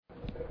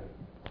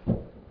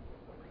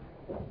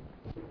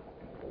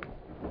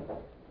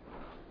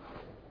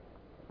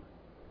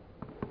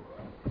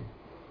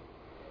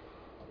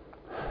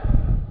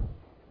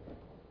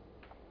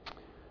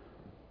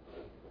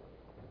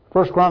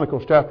First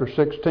Chronicles chapter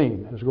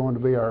 16 is going to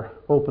be our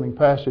opening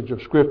passage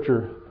of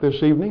Scripture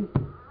this evening.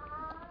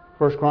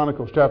 First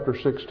Chronicles chapter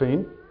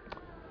 16.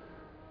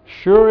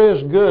 Sure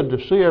is good to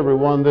see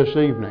everyone this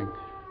evening.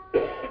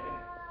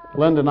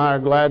 Linda and I are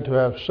glad to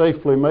have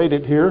safely made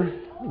it here.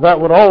 That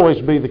would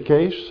always be the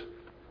case,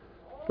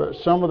 but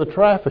some of the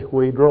traffic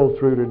we drove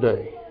through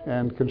today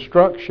and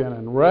construction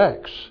and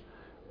wrecks,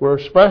 we're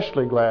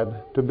especially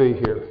glad to be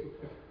here.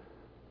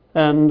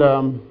 And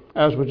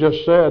as we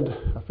just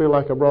said, I feel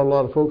like I brought a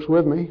lot of folks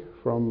with me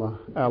from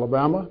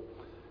Alabama.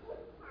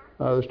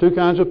 There's two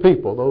kinds of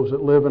people, those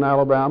that live in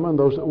Alabama and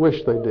those that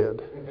wish they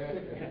did.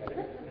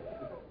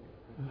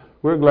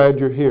 We're glad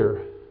you're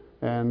here.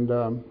 And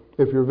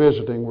if you're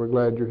visiting, we're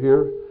glad you're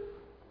here.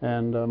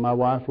 And my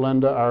wife,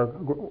 Linda,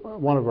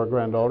 one of our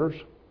granddaughters,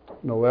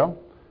 Noelle,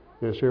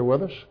 is here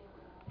with us.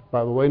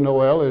 By the way,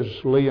 Noelle is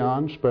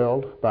Leon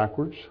spelled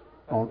backwards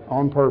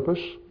on purpose.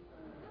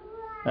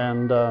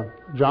 And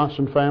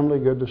Johnson family,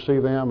 good to see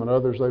them, and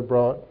others they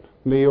brought.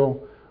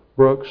 Neil,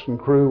 Brooks, and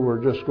crew, we're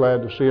just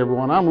glad to see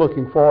everyone. I'm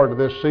looking forward to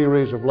this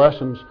series of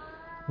lessons.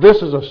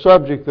 This is a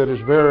subject that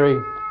is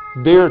very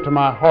dear to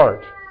my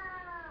heart.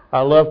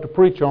 I love to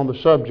preach on the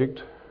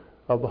subject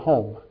of the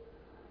home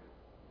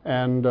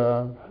and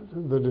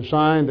the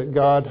design that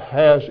God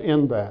has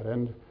in that.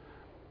 And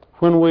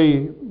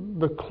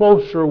the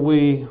closer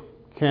we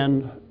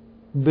can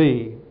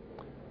be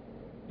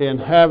in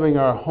having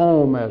our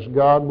home as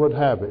God would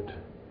have it,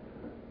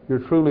 you're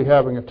truly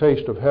having a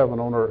taste of heaven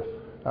on earth.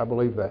 I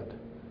believe that.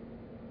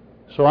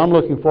 So I'm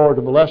looking forward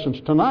to the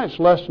lessons. Tonight's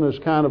lesson is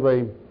kind of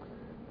a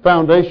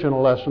foundational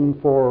lesson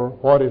for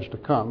what is to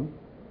come.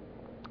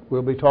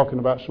 We'll be talking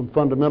about some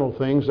fundamental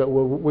things that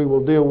we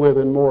will deal with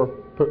in more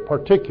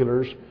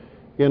particulars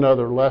in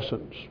other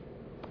lessons.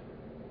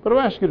 But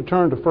I'll ask you to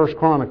turn to 1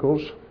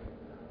 Chronicles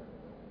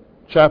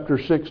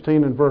chapter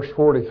 16 and verse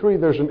 43.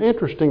 There's an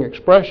interesting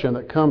expression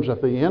that comes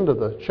at the end of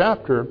the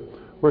chapter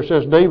where it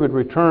says David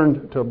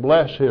returned to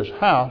bless his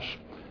house.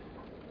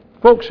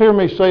 Folks hear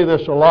me say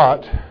this a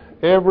lot.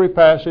 Every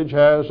passage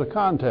has a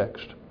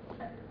context.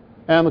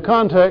 And the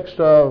context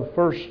of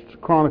 1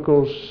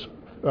 Chronicles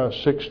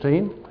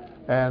 16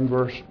 and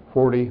verse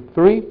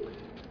 43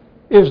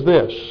 is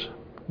this.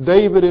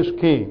 David is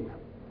king.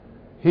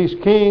 He's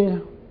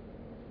king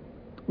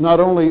not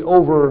only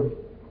over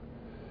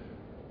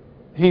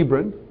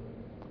Hebron,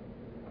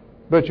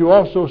 but you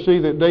also see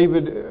that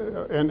David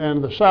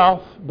and the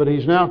south, but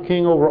he's now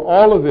king over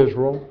all of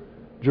Israel.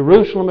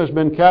 Jerusalem has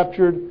been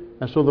captured,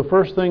 and so the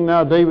first thing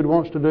now David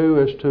wants to do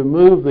is to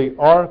move the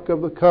Ark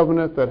of the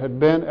Covenant that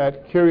had been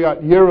at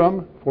Kiryat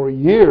Yearim for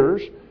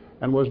years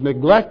and was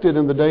neglected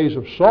in the days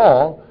of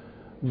Saul,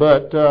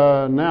 but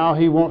now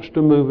he wants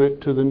to move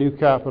it to the new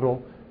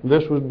capital.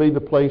 This would be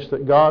the place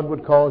that God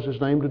would cause His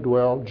name to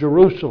dwell,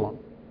 Jerusalem.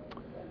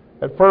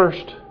 At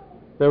first,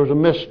 there was a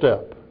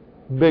misstep,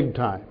 big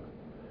time.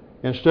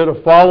 Instead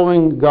of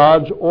following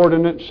God's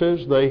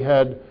ordinances, they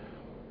had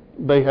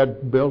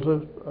built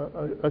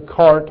a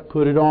cart,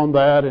 put it on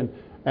that, and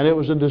it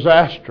was a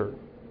disaster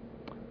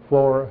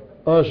for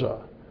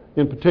Uzzah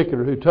in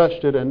particular, who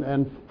touched it,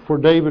 and for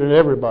David and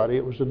everybody,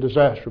 it was a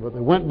disaster. But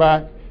they went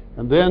back,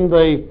 and then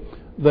they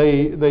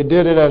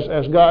did it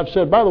as God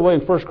said. By the way,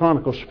 in 1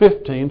 Chronicles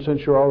 15,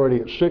 since you're already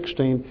at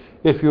 16,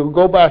 if you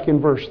go back in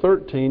verse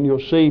 13, you'll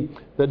see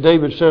that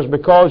David says,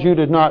 because you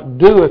did not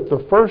do it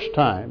the first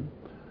time,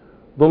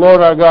 the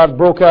Lord our God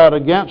broke out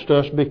against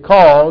us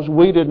because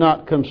we did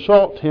not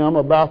consult Him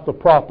about the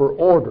proper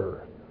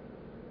order.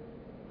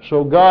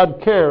 So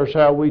God cares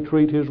how we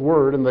treat His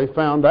Word, and they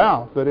found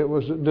out that it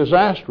was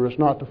disastrous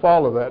not to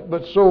follow that.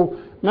 But so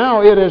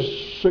now it has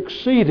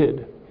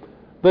succeeded.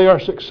 They are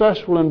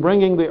successful in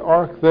bringing the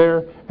ark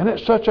there, and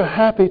it's such a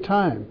happy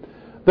time.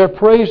 They're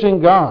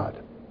praising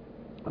God.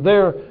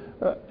 They're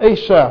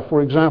Asaph,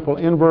 for example,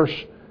 in verse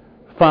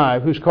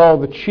 5, who's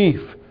called the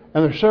chief,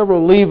 and there's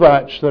several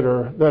Levites that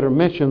are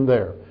mentioned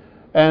there.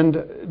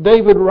 And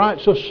David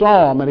writes a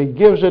psalm, and he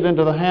gives it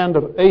into the hand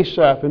of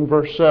Asaph in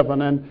verse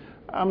 7. And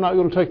I'm not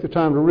going to take the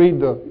time to read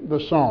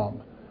the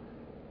psalm,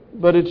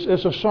 but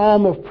it's a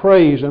psalm of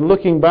praise and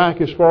looking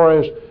back as far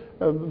as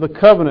the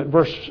covenant,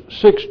 verse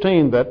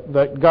 16,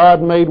 that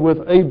God made with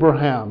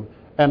Abraham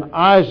and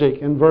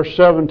Isaac in verse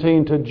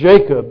 17 to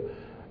Jacob,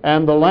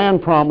 and the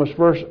land promise,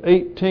 verse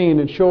 18,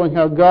 and showing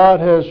how God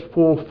has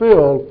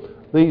fulfilled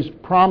these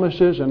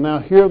promises, and now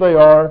here they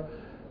are,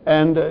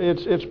 and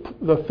it's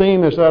the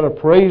theme is that of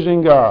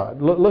praising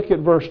God. Look at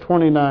verse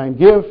 29.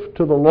 Give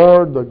to the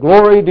Lord the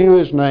glory due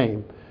His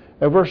name.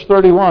 At verse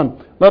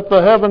 31, let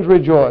the heavens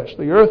rejoice,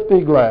 the earth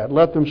be glad.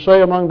 Let them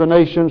say among the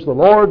nations, the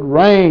Lord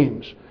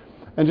reigns.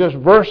 And just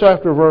verse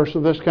after verse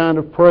of this kind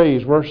of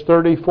praise. Verse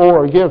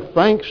 34, give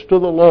thanks to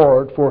the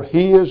Lord, for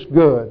He is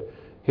good.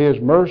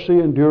 His mercy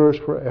endures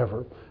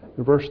forever.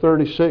 In verse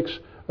 36,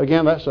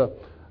 again, that's a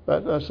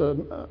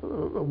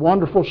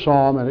wonderful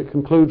psalm, and it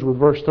concludes with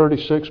verse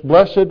 36,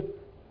 blessed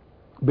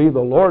be the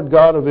Lord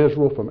God of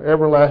Israel from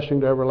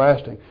everlasting to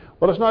everlasting.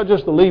 Well, it's not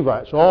just the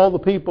Levites. All the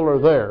people are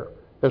there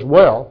as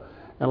well.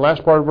 And the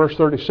last part of verse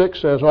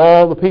 36 says,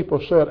 all the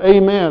people said,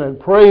 Amen, and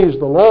praise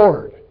the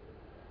Lord.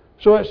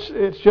 So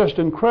it's just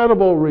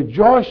incredible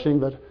rejoicing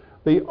that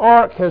the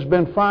ark has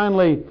been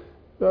finally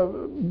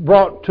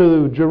brought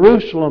to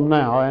Jerusalem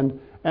now,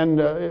 and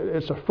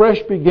it's a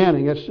fresh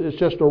beginning. It's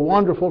just a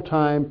wonderful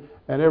time,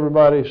 and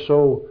everybody's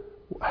so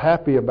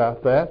happy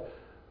about that.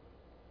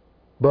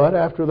 But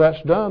after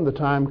that's done, the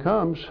time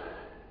comes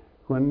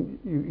when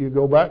you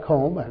go back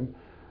home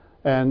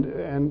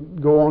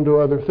and go on to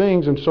other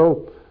things. And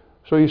so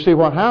you see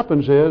what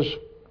happens is,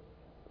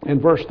 in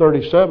verse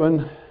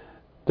 37,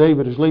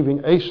 David is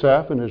leaving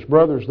Asaph and his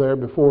brothers there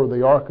before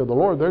the ark of the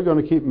Lord. They're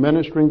going to keep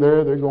ministering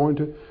there. They're going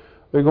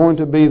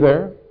to be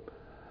there.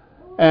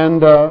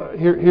 And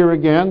here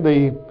again,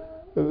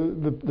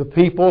 the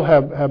people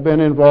have been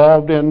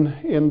involved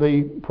in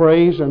the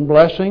praise and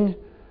blessing.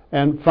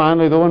 And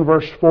finally, though, in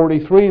verse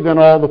 43, then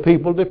all the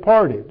people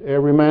departed,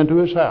 every man to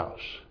his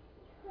house.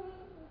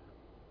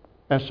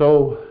 And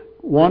so,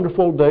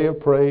 wonderful day of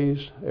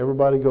praise.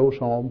 Everybody goes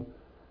home.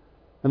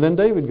 And then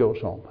David goes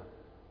home.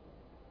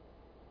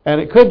 And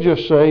it could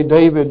just say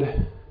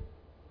David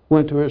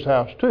went to his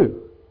house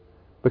too.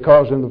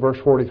 Because in the verse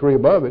 43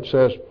 above it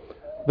says,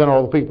 then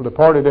all the people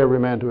departed, every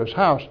man to his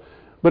house.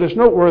 But it's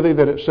noteworthy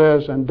that it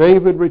says, and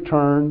David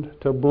returned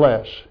to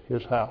bless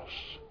his house.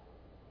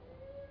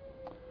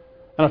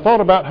 And I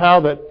thought about how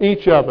that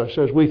each of us,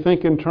 as we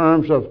think in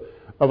terms of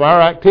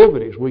our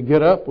activities, we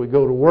get up, we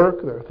go to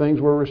work, there are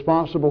things we're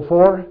responsible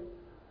for.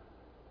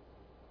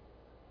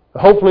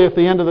 Hopefully at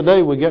the end of the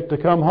day we get to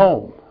come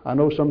home. I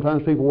know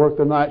sometimes people work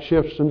the night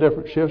shifts and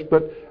different shifts,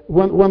 but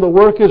when the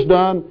work is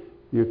done,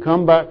 you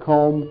come back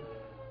home.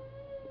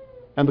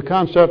 And the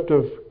concept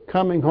of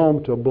coming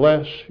home to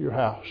bless your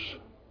house.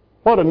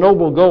 What a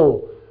noble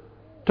goal.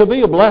 To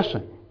be a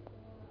blessing.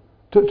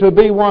 To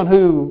be one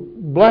who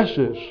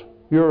blesses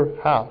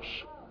your house.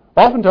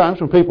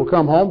 Oftentimes when people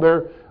come home,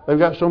 they've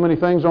got so many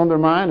things on their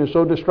mind and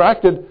so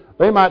distracted,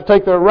 they might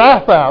take their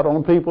wrath out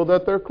on people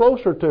that they're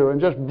closer to and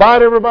just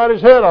bite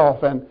everybody's head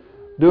off and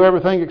do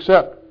everything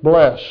except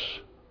bless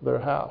their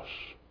house.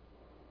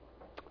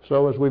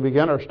 So as we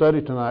begin our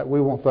study tonight, we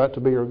want that to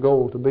be our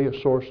goal, to be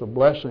a source of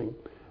blessing.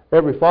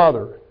 Every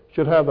father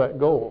should have that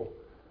goal,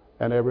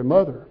 and every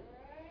mother.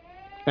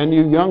 And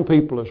you young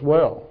people as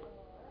well.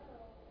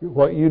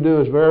 What you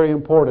do is very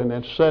important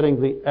in setting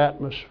the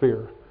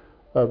atmosphere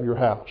of your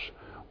house.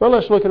 Well,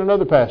 let's look at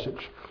another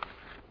passage.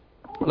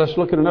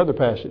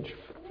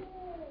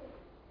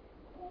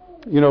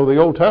 You know, the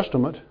Old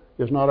Testament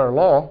is not our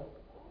law,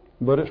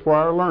 but it's for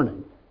our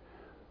learning.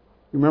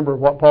 You remember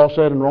what Paul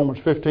said in Romans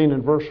 15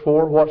 and verse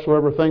 4,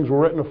 whatsoever things were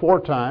written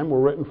aforetime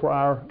were written for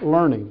our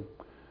learning,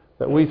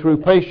 that we through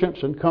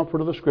patience and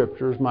comfort of the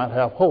Scriptures might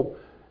have hope.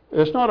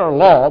 It's not our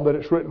law, but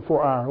it's written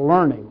for our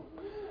learning.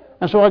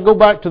 And so I go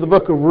back to the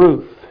book of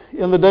Ruth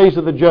in the days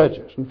of the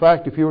judges. In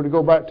fact, if you were to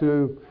go back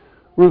to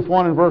Ruth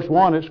 1 and verse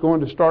 1, it's going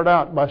to start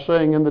out by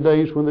saying in the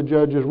days when the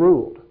judges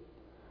ruled.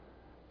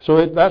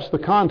 So that's the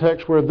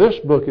context where this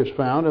book is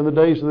found, in the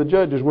days of the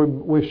judges.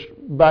 We've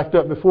backed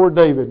up before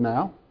David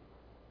now.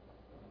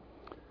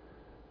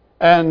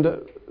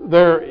 And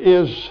there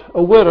is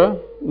a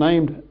widow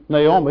named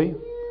Naomi,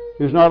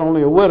 who's not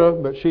only a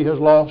widow, but she has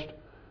lost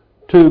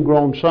 2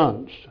 grown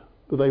sons.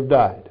 They've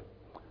died.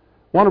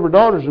 One of her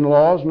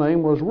daughters-in-law's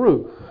name was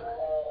Ruth.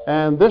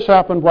 And this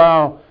happened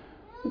while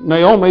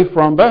Naomi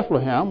from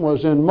Bethlehem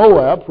was in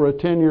Moab for a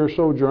 10-year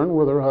sojourn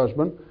with her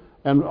husband,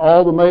 and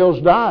all the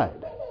males died.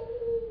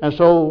 And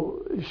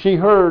so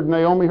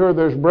Naomi heard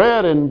there's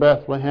bread in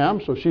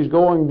Bethlehem, so she's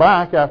going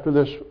back after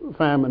this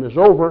famine is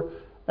over,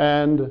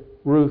 and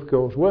Ruth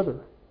goes with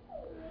her.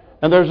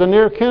 And there's a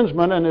near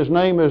kinsman, and his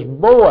name is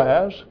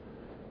Boaz,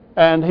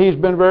 and he's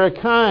been very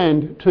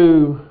kind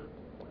to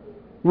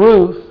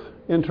Ruth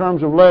in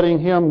terms of letting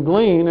him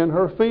glean in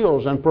her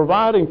fields and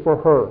providing for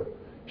her.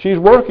 She's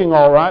working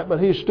all right,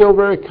 but he's still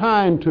very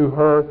kind to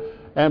her,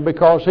 and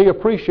because he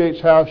appreciates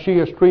how she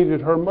has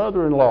treated her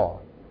mother-in-law.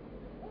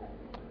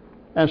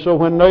 And so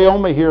when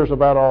Naomi hears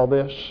about all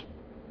this,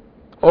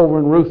 over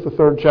in Ruth, the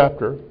 3rd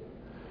chapter,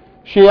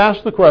 she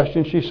asks the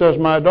question, she says,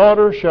 my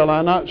daughter, shall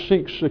I not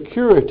seek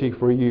security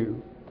for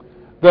you,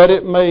 that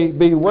it may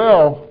be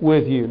well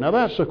with you? Now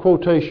that's a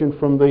quotation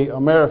from the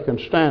American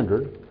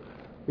Standard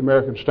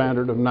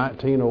of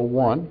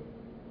 1901.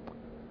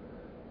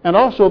 And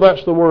also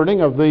that's the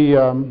wording of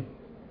the,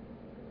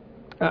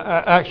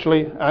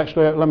 actually,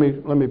 let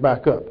me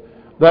back up.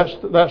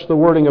 That's the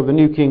wording of the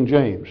New King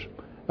James.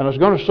 And I was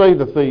going to say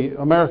that the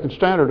American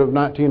Standard of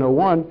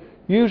 1901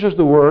 uses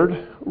the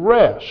word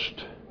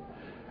rest.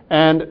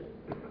 And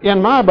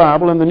in my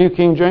Bible, in the New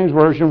King James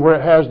Version, where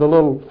it has the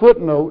little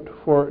footnote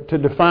to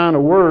define a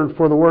word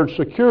for the word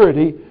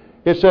security,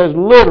 it says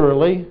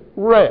literally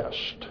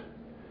rest.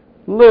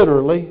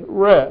 Literally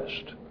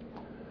rest.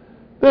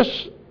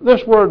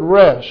 This word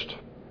rest,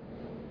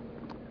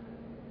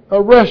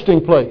 a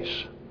resting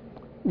place,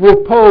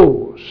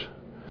 repose,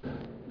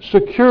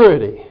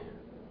 security.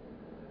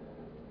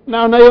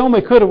 Now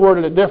Naomi could have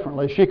worded it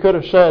differently. She could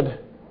have said,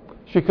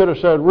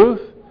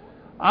 Ruth,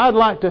 I'd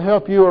like to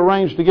help you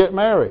arrange to get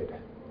married.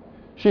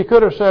 She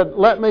could have said,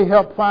 let me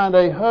help find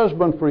a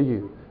husband for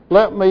you.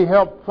 Let me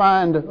help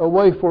find a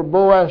way for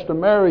Boaz to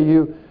marry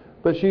you.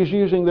 But she's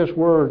using this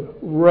word,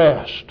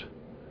 rest,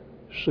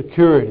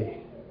 security.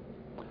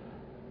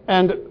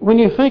 And when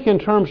you think in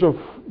terms of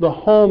the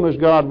home as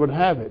God would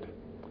have it,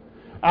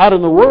 out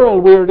in the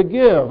world we are to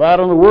give. Out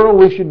in the world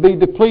we should be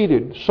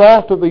depleted,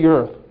 salt of the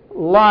earth,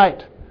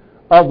 light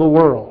of the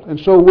world. And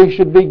so we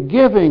should be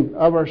giving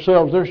of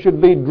ourselves. There should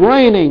be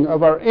draining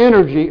of our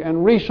energy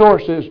and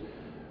resources.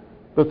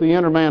 But the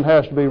inner man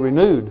has to be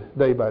renewed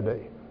day by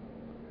day.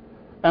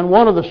 And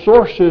one of the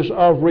sources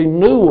of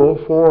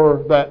renewal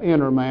for that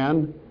inner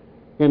man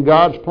in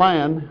God's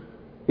plan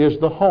is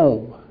the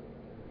home.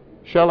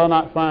 Shall I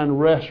not find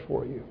rest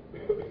for you?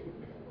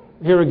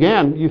 Here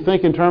again, you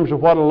think in terms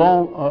of what a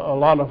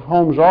lot of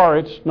homes are,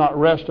 it's not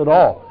rest at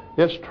all.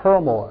 It's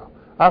turmoil.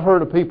 I've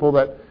heard of people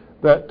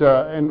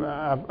and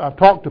I've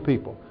talked to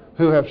people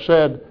who have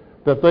said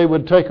that they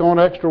would take on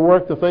extra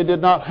work that they did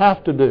not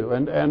have to do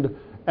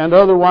and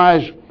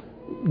otherwise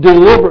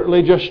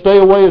deliberately just stay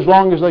away as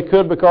long as they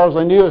could because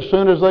they knew as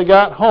soon as they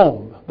got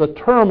home, the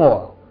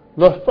turmoil,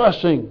 the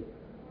fussing,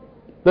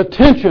 the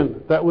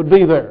tension that would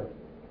be there.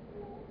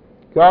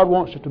 God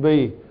wants it to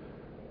be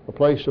a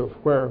place of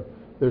where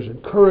there's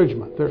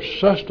encouragement, there's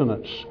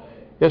sustenance.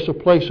 It's a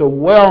place of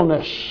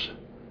wellness.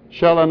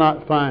 Shall I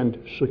not find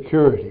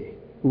security,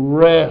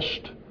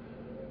 rest,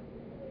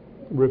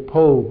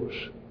 repose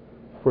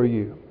for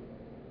you?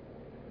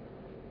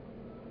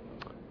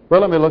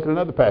 Well, let me look at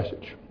another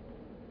passage.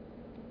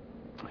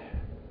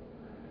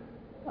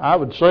 I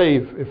would say,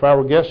 if I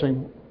were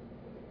guessing,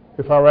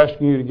 if I were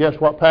asking you to guess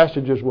what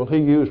passages will he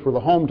use for the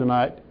home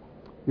tonight,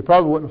 you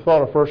probably wouldn't have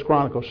thought of 1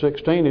 Chronicles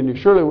 16, and you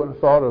surely wouldn't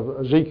have thought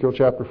of Ezekiel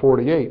chapter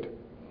 48.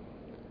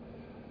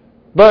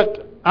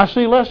 But I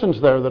see lessons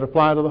there that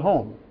apply to the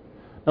home.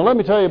 Now let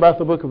me tell you about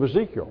the book of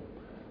Ezekiel.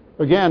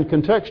 Again,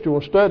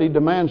 contextual study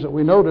demands that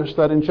we notice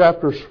that in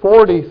chapters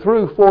 40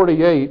 through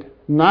 48,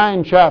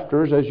 9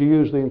 chapters, as you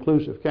use the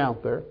inclusive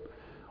count there,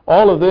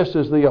 all of this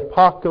is the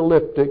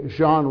apocalyptic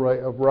genre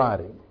of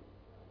writing.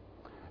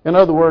 In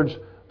other words,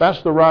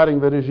 that's the writing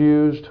that is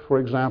used, for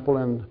example,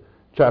 in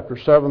chapter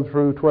 7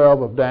 through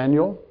 12 of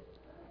Daniel.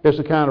 It's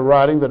the kind of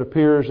writing that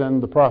appears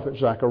in the prophet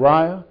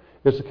Zechariah.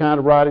 It's the kind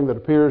of writing that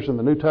appears in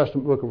the New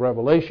Testament book of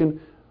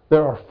Revelation.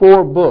 There are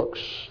 4 books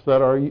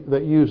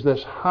that use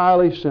this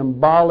highly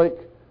symbolic,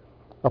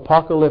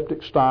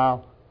 apocalyptic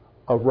style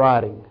of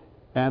writing.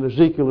 And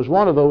Ezekiel is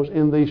one of those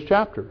in these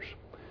chapters.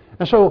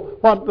 And so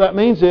what that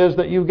means is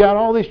that you've got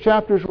all these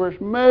chapters where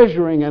it's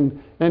measuring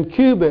and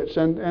cubits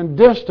and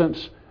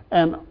distance,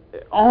 and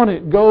on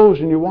it goes,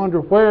 and you wonder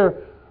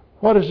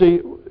what is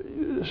he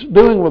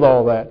doing with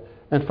all that?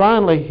 And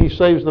finally, he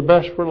saves the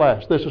best for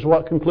last. This is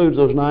what concludes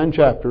those 9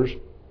 chapters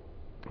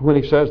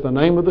when he says, the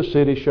name of the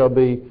city shall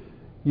be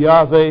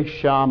Yahweh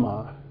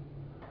Shammah.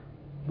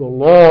 The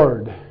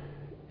Lord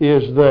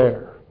is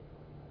there.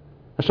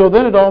 And so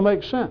then it all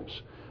makes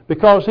sense.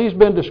 Because he's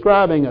been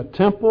describing a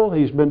temple,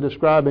 he's been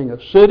describing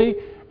a city,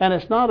 and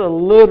it's not a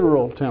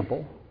literal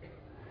temple.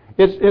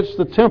 It's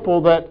the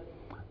temple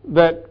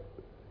that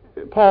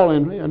Paul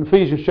in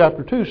Ephesians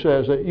chapter 2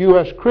 says that you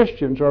as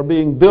Christians are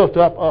being built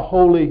up a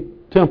holy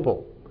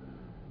temple.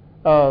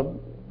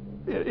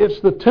 It's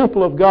the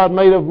temple of God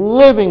made of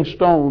living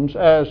stones,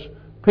 as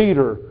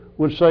Peter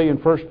would say in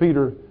 1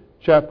 Peter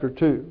chapter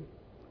 2.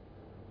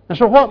 And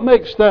so what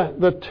makes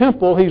the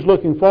temple he's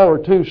looking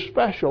forward to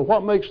special,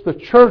 what makes the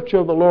church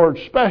of the Lord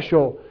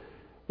special,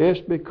 is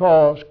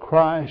because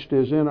Christ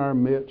is in our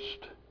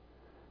midst.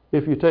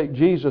 If you take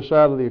Jesus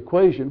out of the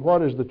equation,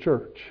 what is the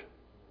church?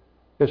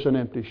 It's an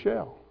empty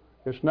shell.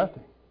 It's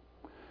nothing.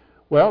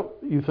 Well,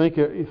 you think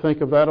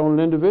of that on an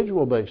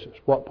individual basis.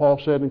 What Paul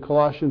said in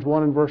Colossians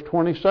 1 and verse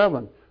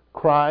 27,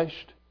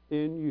 Christ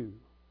in you,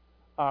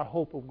 our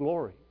hope of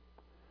glory.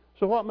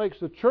 So what makes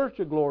the church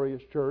a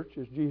glorious church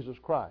is Jesus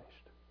Christ.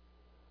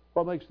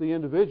 What makes the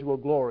individual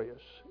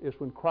glorious is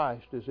when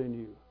Christ is in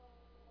you.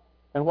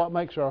 And what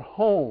makes our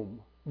home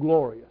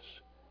glorious,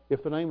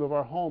 if the name of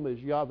our home is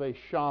Yahweh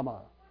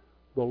Shammah,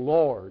 the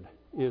Lord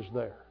is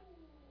there.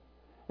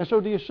 And so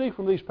do you see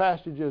from these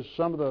passages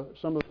some of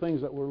the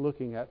things that we're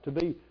looking at to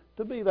be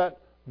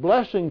that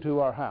blessing to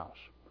our house,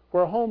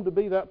 for a home to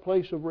be that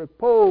place of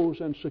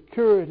repose and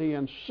security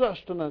and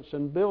sustenance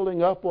and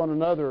building up one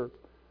another,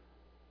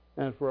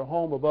 and for a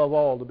home above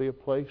all to be a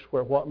place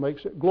where what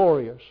makes it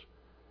glorious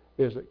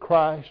is that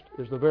Christ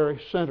is the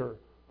very center.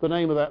 The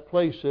name of that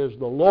place is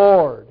the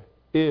Lord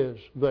is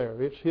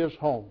there. It's His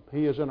home.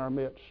 He is in our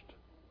midst.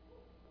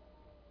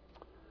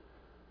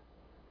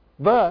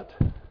 But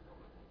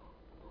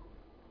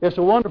it's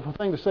a wonderful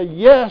thing to say,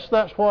 yes,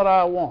 that's what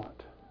I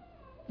want.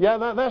 Yeah,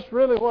 that's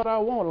really what I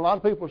want. A lot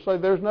of people say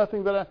there's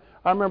nothing that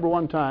I remember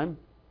one time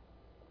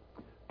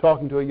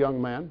talking to a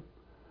young man.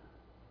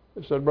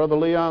 He said, Brother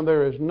Leon,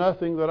 there is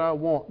nothing that I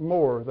want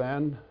more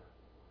than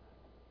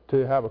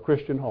to have a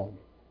Christian home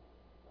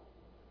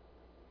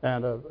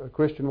and a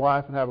Christian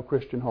wife and have a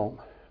Christian home.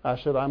 I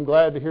said, I'm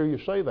glad to hear you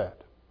say that.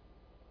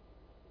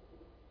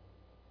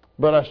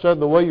 But I said,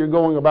 the way you're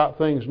going about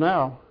things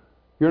now,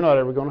 you're not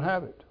ever going to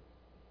have it.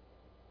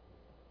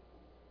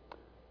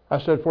 I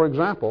said, for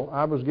example,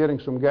 I was getting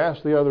some gas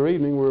the other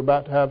evening. We were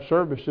about to have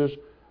services,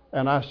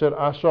 and I said,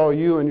 I saw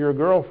you and your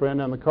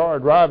girlfriend in the car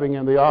driving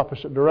in the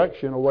opposite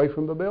direction away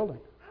from the building.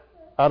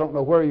 I don't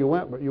know where you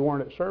went, but you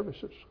weren't at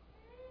services.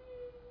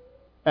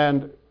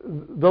 And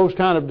those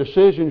kind of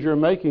decisions you're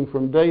making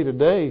from day to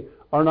day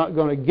are not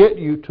going to get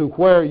you to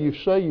where you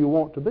say you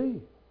want to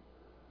be.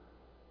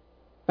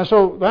 And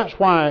so that's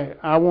why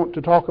I want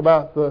to talk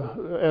about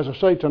as I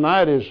say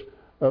tonight, is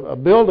a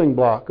building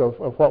block of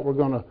what we're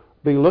going to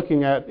be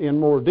looking at in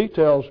more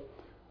details.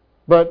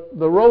 But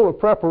the role of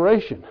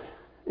preparation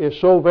is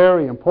so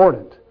very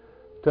important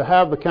to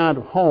have the kind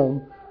of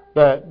home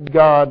that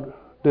God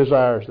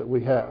desires that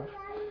we have.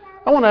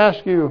 I want to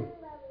ask you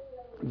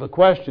the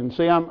question.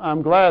 See,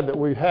 I'm glad that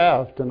we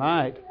have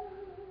tonight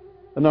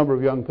a number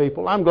of young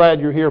people. I'm glad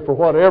you're here for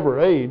whatever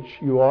age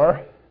you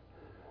are.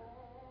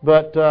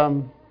 But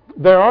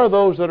there are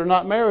those that are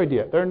not married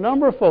yet. There are a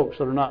number of folks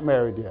that are not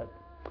married yet.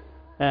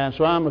 And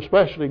so I'm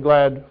especially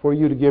glad for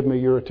you to give me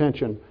your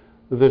attention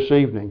this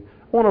evening.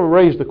 I want to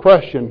raise the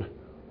question,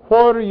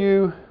 what are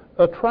you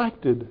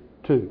attracted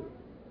to?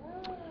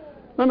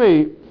 Let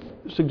me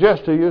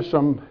suggest to you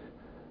some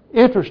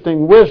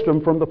interesting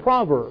wisdom from the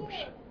Proverbs.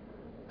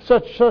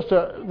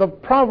 The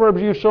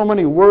Proverbs use so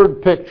many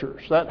word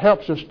pictures. That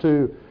helps us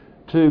to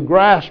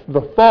grasp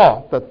the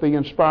thought that the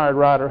inspired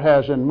writer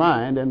has in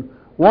mind. And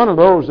one of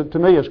those that to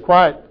me is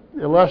quite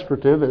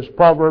illustrative is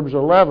Proverbs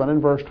 11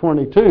 and verse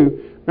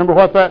 22. Remember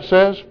what that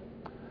says?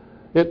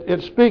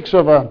 It speaks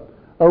of a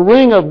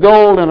ring of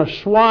gold in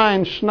a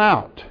swine's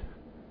snout.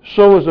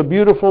 So is a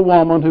beautiful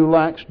woman who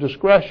lacks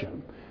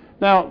discretion.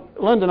 Now,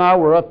 Linda and I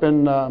were up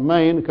in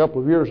Maine a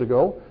couple of years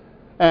ago,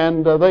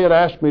 and they had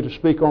asked me to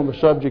speak on the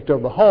subject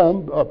of the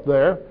home up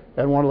there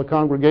at one of the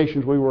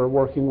congregations we were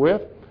working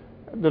with.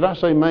 Did I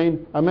say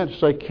Maine? I meant to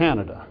say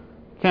Canada.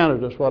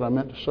 Canada is what I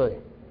meant to say.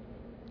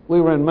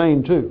 We were in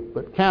Maine too,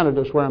 but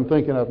Canada is where I'm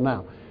thinking of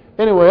now.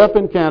 Anyway, up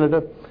in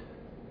Canada,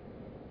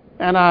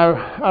 and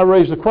I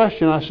raised the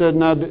question. I said,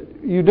 now,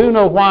 you do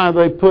know why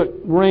they put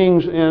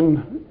rings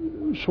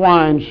in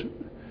swine's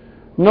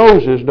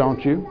noses,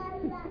 don't you?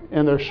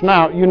 In their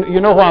snout. You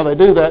know why they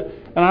do that.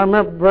 And I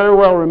very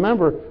well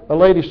remember a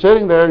lady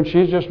sitting there, and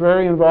she's just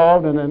very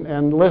involved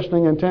and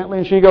listening intently,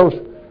 and she goes,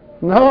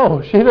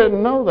 no, she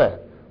didn't know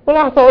that. Well,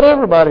 I thought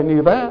everybody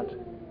knew that.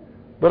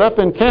 But up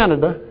in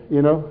Canada,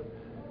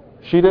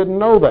 she didn't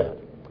know that.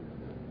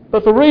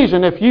 But the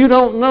reason, if you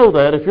don't know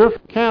that, if you're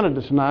from Canada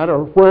tonight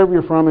or wherever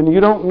you're from and you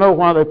don't know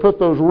why they put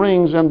those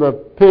rings in the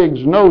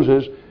pigs'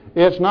 noses,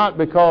 it's not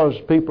because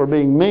people are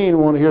being mean and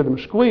want to hear them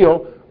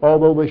squeal,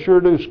 although they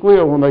sure do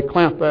squeal when they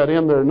clamp that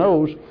in their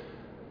nose.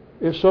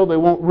 It's so they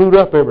won't root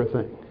up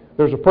everything.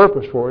 There's a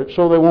purpose for it,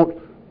 so they won't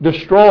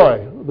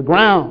destroy the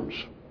grounds.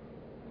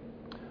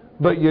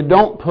 But you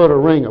don't put a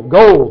ring of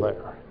gold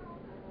there.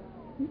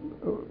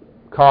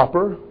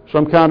 Copper,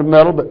 some kind of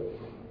metal, but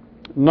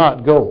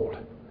not gold.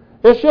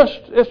 It's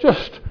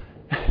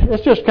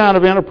just kind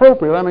of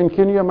inappropriate. I mean,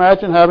 can you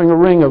imagine having a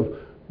ring of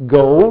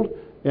gold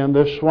in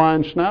this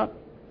swine's snout?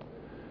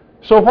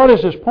 So what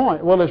is his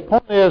point? Well, his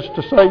point is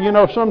to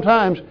say,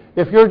 sometimes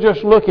if you're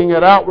just looking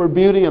at outward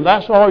beauty and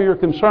that's all you're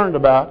concerned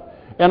about,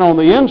 and on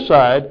the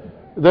inside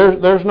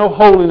there's no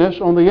holiness,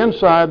 on the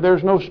inside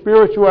there's no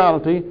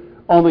spirituality,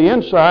 on the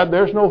inside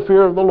there's no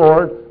fear of the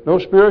Lord, no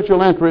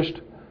spiritual interest,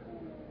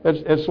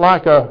 it's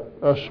like a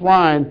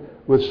swine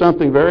with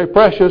something very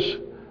precious,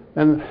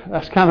 and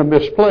that's kind of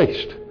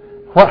misplaced.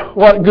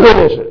 What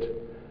good is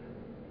it?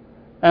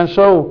 And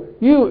so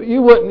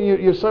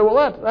you say,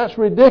 well, that's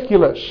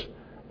ridiculous.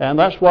 And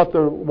that's what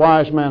the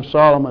wise man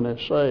Solomon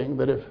is saying,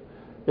 that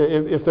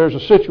if there's a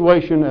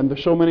situation, and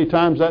there's so many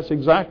times that's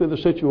exactly the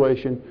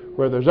situation,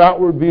 where there's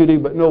outward beauty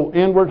but no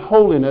inward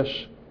holiness,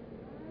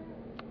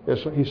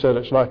 he said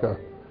it's like a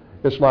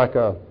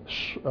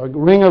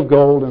ring of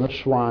gold in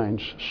a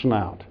swine's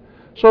snout.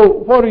 So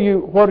what are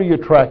you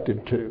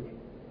attracted to?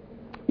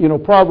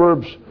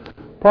 Proverbs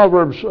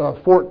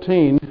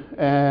 14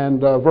 and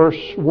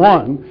verse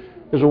 1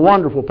 is a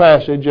wonderful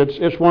passage.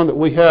 It's one that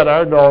we had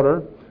our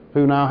daughter,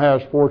 who now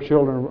has 4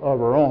 children of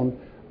her own,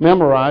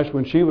 memorized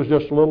when she was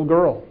just a little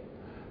girl.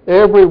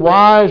 Every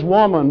wise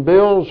woman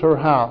builds her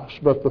house,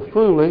 but the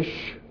foolish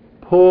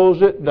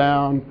pulls it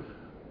down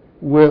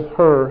with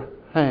her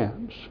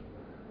hands.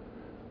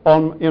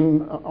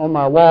 On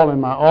my wall in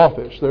my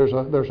office, there's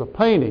a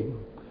painting,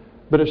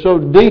 but it's so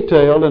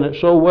detailed and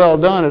it's so well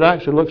done, it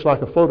actually looks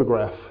like a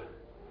photograph.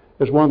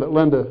 It's one that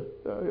Linda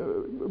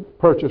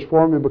purchased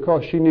for me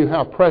because she knew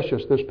how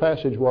precious this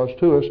passage was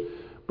to us.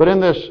 But in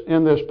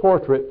this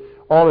portrait,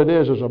 all it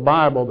is a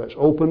Bible that's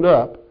opened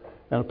up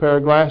and a pair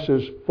of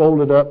glasses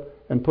folded up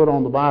and put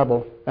on the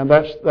Bible, and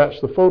that's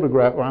the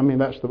photograph.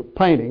 That's the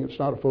painting. It's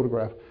not a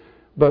photograph.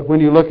 But when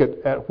you look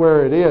at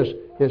where it is,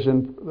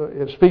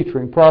 it's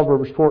featuring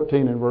Proverbs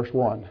 14 and verse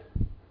 1.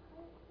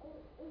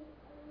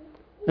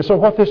 And so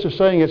what this is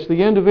saying, it's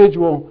the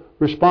individual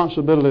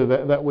responsibility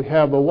that we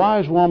have. The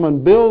wise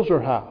woman builds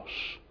her house,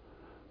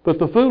 but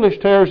the foolish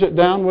tears it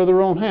down with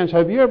their own hands.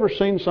 Have you ever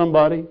seen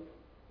somebody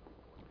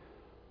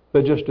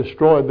that just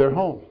destroyed their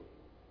home?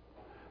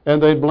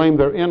 And they'd blame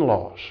their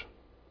in-laws.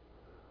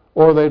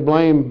 Or they'd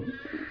blame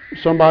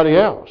somebody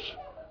else.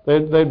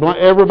 They'd blame,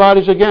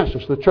 everybody's against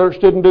us. The church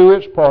didn't do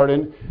its part.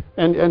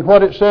 And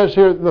what it says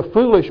here, the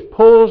foolish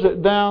pulls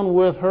it down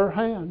with her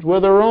hands,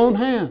 with her own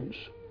hands.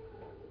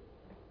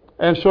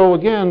 And so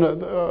again,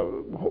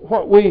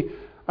 what we,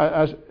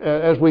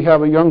 as we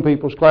have a young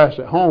people's class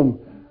at home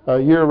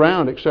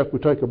year-round, except we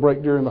take a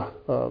break during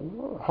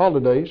the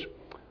holidays,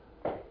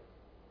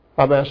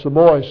 I've asked the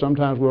boys,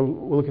 sometimes we'll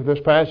look at this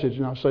passage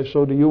and I'll say,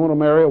 so do you want to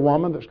marry a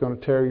woman that's going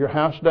to tear your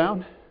house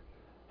down?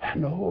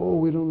 No,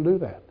 we don't do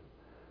that.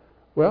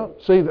 Well,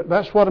 see,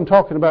 that's what I'm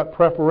talking about,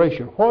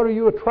 preparation. What are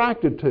you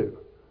attracted to?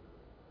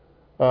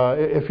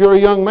 If you're a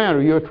young man,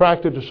 are you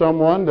attracted to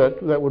someone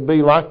that would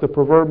be like the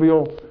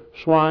proverbial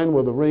swine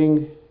with a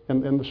ring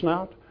in the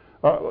snout?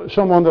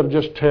 Someone that will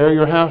just tear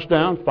your house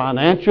down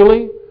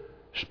financially,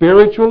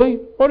 spiritually?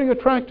 What are you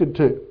attracted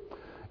to?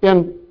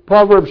 In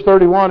Proverbs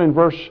 31 in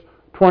verse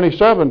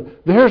 27,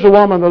 here's a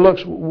woman that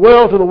looks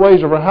well to the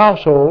ways of her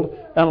household,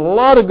 and a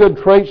lot of good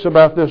traits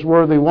about this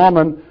worthy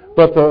woman,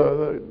 but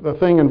the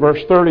thing in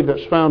verse 30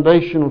 that's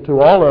foundational to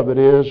all of it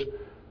is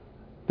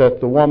that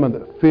the woman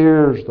that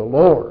fears the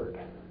Lord,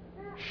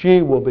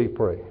 she will be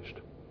praised.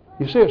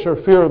 You see, it's her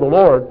fear of the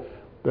Lord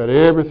that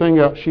everything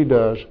else she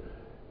does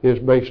is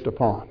based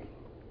upon.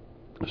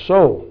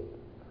 So,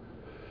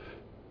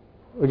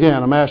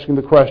 again, I'm asking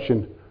the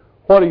question,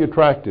 what are you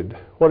attracted?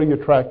 What are you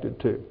attracted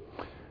to?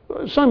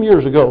 Some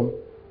years ago,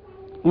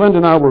 Linda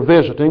and I were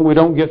visiting. We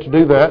don't get to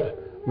do that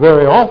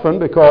very often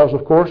because,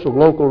 of course, of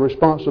local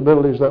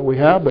responsibilities that we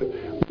have, but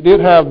we did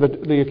have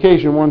the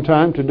occasion one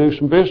time to do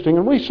some visiting,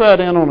 and we sat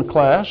in on a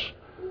class,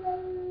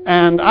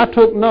 and I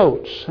took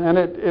notes, and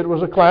it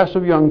was a class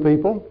of young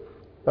people,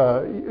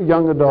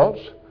 young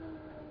adults,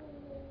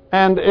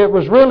 and it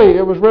was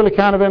really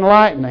kind of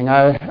enlightening.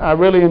 I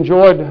really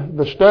enjoyed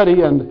the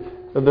study, and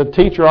the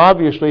teacher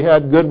obviously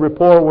had good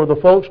rapport with the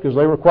folks because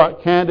they were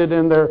quite candid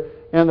in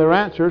their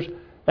answers.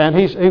 And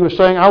he was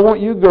saying, I want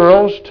you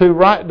girls to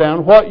write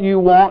down what you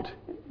want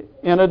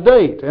in a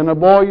date, in a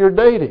boy you're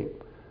dating.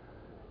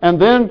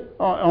 And then,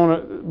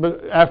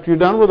 but after you're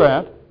done with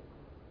that,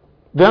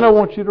 then I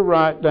want you to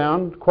write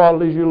down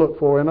qualities you look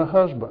for in a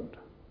husband.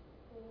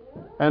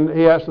 And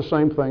he asked the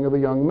same thing of the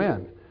young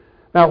men.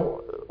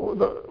 Now,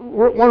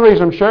 one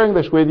reason I'm sharing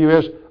this with you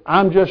is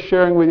I'm just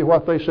sharing with you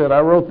what they said. I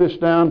wrote this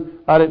down.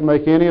 I didn't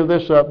make any of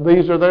this up.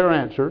 These are their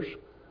answers.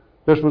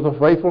 This was a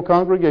faithful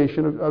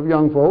congregation of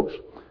young folks.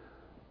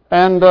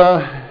 And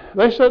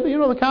they said,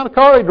 the kind of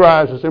car he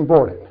drives is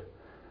important.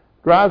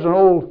 Drives an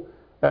old,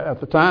 at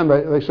the time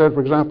they said,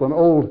 for example, an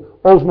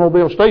old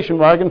Oldsmobile station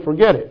wagon,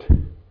 forget it.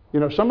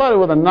 Somebody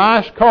with a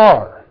nice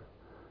car.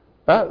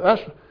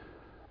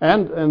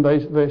 And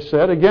they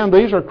said, again,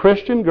 these are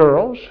Christian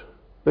girls.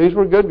 These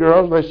were good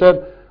girls. They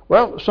said,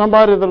 well,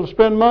 somebody that'll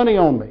spend money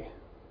on me.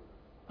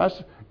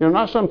 That's,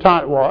 not some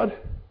tightwad.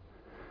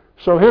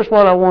 So here's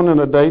what I want in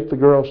a date, the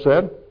girl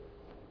said.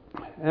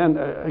 And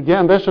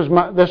again, this is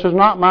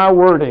not my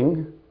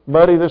wording,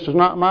 buddy. This is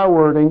not my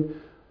wording.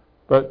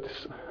 But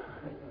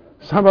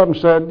some of them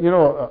said,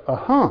 a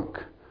hunk,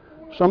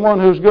 someone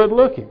who's good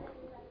looking.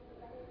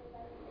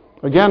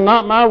 Again,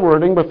 not my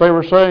wording, but they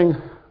were saying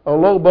a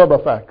low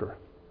Bubba factor.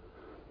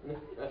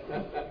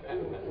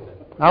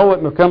 I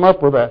wouldn't have come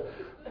up with that.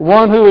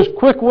 One who is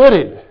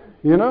quick-witted,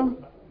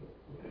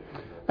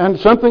 And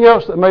something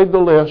else that made the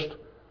list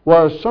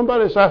was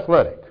somebody that's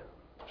athletic,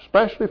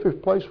 especially if he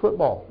plays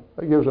football.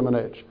 That gives them an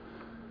edge.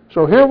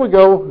 So here we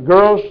go.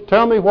 Girls,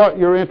 tell me what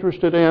you're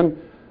interested in,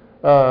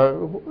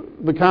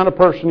 the kind of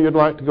person you'd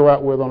like to go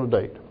out with on a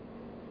date.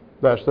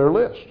 That's their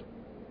list.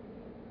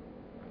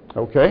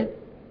 Okay?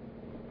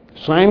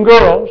 Same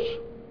girls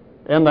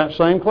in that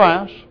same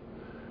class.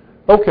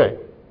 Okay.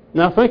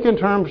 Now think in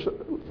terms,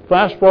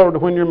 fast forward to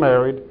when you're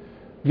married.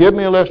 Give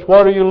me a list.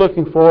 What are you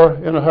looking for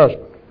in a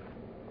husband?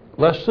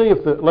 Let's see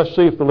if the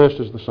list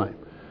is the same.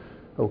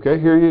 Okay,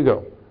 here you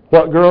go.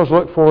 What girls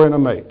look for in a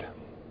mate.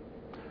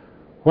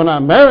 When I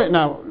marry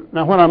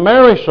when I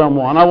marry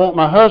someone, I want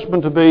my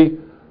husband to be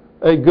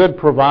a good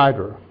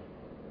provider.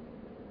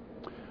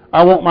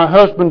 I want my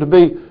husband to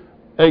be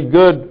a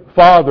good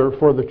father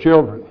for the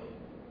children.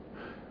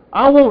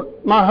 I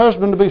want my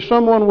husband to be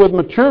someone with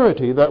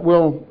maturity that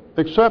will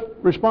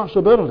accept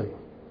responsibility.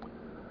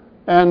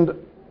 And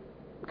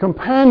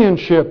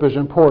companionship is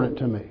important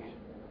to me.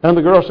 And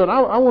the girl said,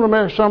 I want to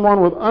marry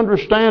someone with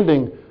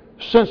understanding,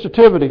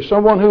 sensitivity,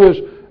 someone who is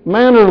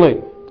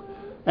mannerly.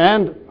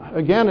 And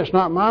again, it's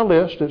not my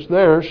list, it's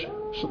theirs.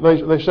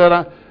 They said,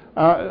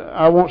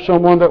 I want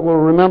someone that will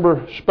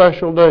remember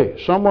special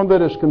days, someone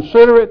that is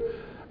considerate,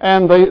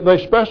 and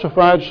they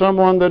specified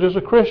someone that is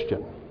a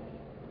Christian.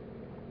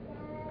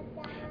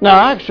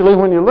 Now, actually,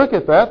 when you look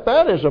at that,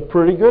 that is a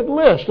pretty good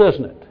list,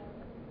 isn't it?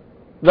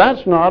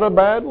 That's not a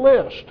bad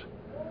list.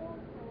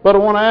 But I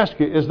want to ask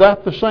you, is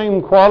that the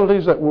same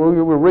qualities that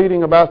we were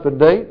reading about the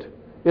date?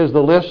 Is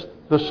the list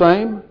the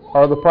same?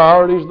 Are the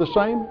priorities the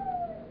same?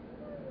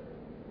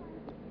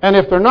 And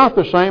if they're not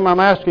the same, I'm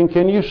asking,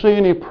 can you see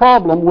any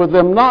problem with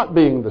them not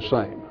being the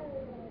same?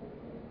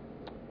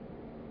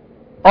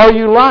 Are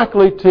you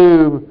likely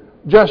to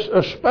just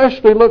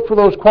especially look for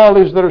those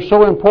qualities that are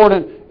so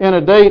important in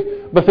a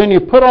date, but then you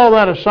put all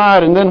that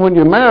aside, and then when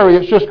you marry,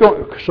 it's just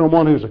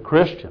someone who's a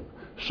Christian,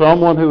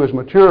 someone who is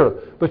mature.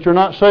 But you're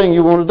not saying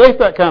you want to date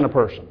that kind of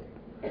person.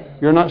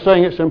 You're not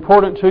saying it's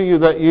important to you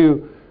that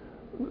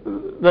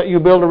you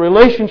build a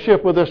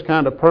relationship with this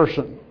kind of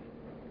person.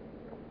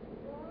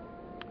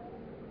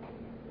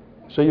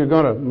 So you're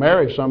going to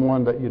marry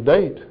someone that you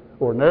date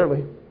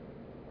ordinarily.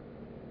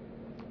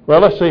 Well,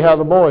 let's see how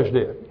the boys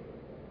did.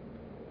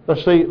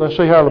 Let's see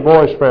how the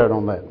boys fared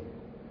on that.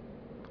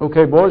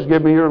 Okay, boys,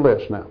 give me your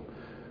list now.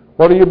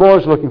 What are you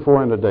boys looking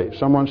for in a date?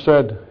 Someone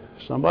said,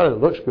 somebody that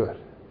looks good.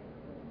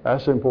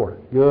 That's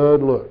important.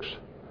 Good looks.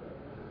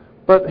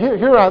 But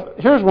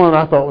here's one that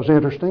I thought was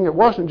interesting. It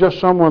wasn't just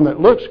someone that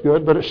looks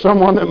good, but it's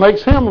someone that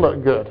makes him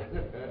look good.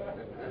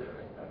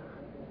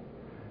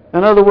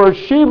 In other words,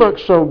 she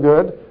looks so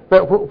good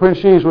that when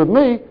she's with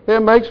me,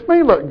 it makes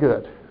me look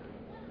good.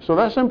 So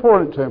that's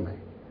important to me.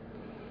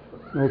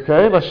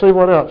 Okay, let's see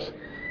what else.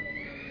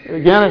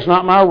 Again, it's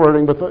not my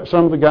wording, but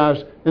some of the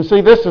guys. And see,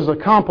 this is a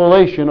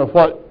compilation of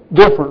what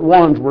different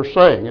ones were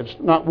saying. It's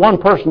not one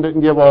person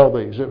didn't give all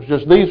these. It was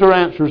just these are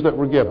answers that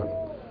were given.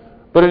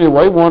 But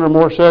anyway, one or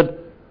more said,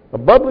 a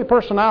bubbly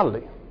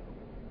personality.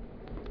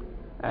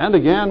 And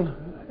again,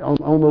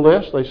 on the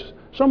list,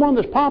 someone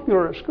that's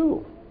popular at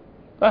school.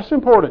 That's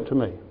important to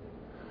me.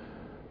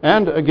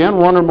 And again,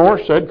 one or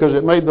more said, because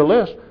it made the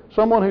list,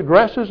 someone who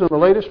dresses in the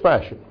latest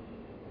fashion.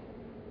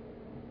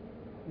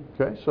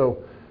 Okay,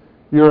 so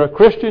you're a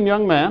Christian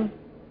young man.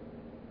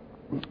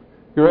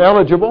 You're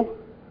eligible.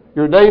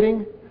 You're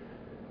dating.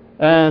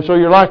 And so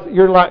you're like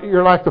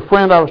the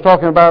friend I was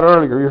talking about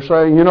earlier. You're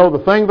saying,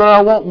 the thing that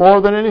I want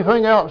more than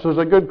anything else is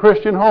a good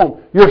Christian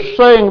home. You're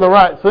saying the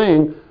right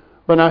thing,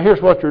 but now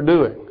here's what you're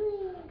doing.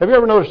 Have you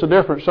ever noticed a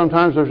difference?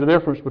 Sometimes there's a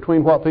difference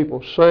between what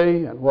people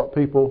say and what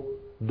people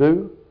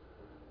do.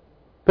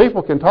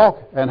 People can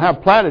talk and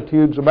have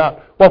platitudes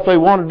about what they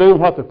want to do and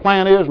what their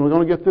plan is, and we're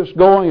going to get this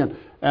going,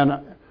 and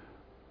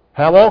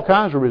have all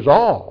kinds of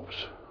resolves.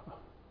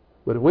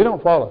 But if we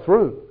don't follow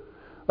through,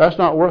 that's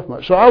not worth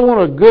much. So I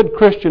want a good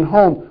Christian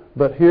home,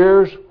 but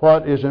here's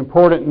what is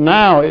important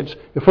now. It's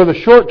for the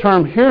short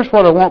term, here's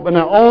what I want, but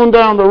now on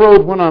down the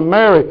road when I'm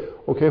married,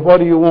 okay, what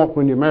do you want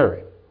when you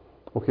marry?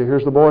 Okay,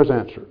 here's the boy's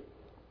answer.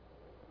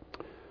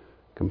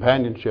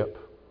 Companionship.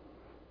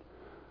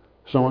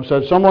 Someone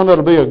said, someone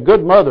that'll be a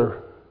good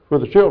mother for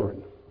the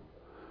children.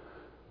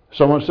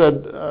 Someone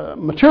said,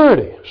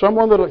 maturity.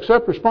 Someone that'll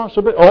accept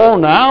responsibility. Oh,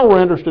 now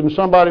we're interested in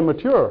somebody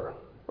mature.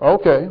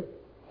 Okay.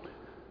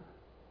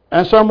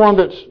 And someone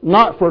that's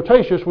not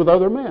flirtatious with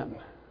other men.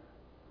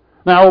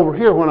 Now, over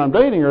here, when I'm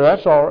dating her,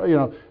 that's all,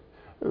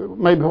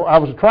 maybe I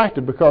was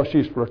attracted because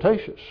she's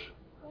flirtatious.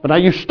 But now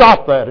you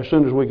stop that as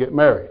soon as we get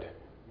married.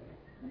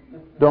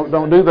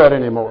 Don't do that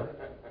anymore.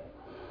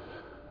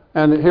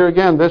 And here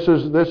again, this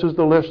is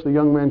the list the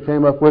young man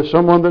came up with.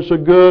 Someone that's a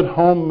good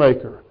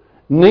homemaker,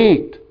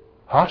 neat,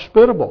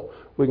 hospitable.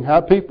 We can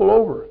have people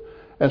over.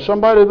 And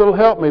somebody that'll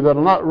help me,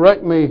 that'll not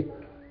wreck me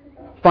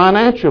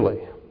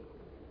financially.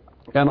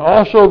 And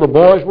also the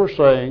boys were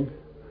saying,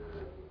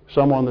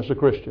 someone that's a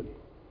Christian.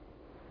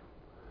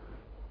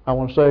 I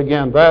want to say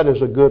again, that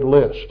is a good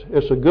list.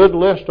 It's a good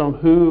list on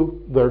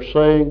who they're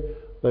saying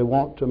they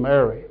want to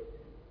marry.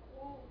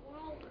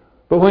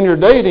 But when you're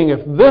dating, if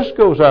this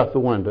goes out the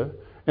window,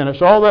 and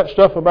it's all that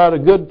stuff about a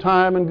good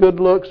time and good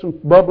looks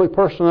and bubbly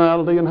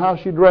personality and how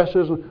she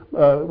dresses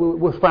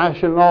with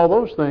fashion and all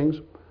those things,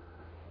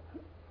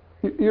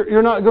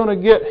 you're not going to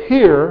get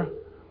here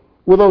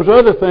with those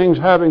other things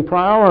having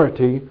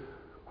priority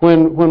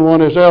when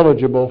one is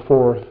eligible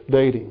for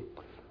dating.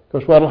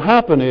 Because what will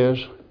happen is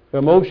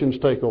emotions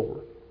take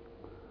over.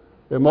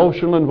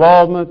 Emotional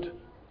involvement,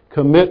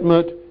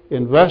 commitment,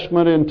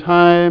 investment in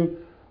time,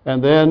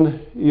 and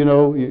then,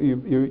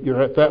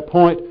 you're at that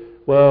point,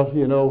 well,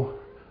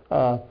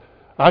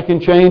 I can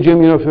change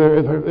him,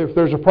 if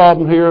there's a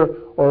problem here,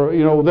 or,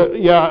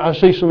 I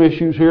see some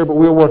issues here, but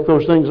we'll work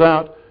those things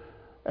out.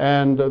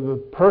 And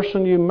the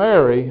person you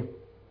marry,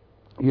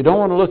 you don't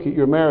want to look at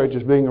your marriage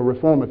as being a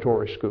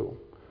reformatory school.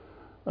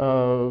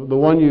 The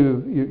one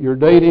you're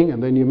dating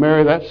and then you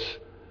marry, that's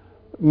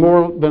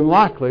more than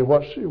likely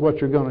what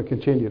you're going to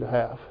continue to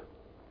have.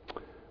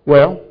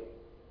 Well,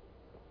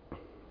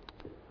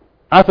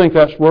 I think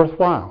that's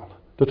worthwhile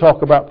to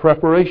talk about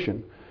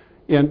preparation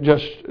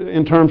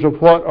in terms of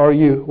what are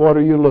you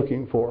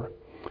looking for.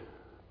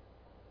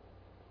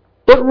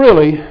 But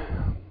really,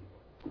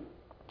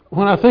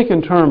 when I think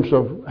in terms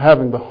of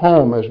having the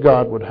home as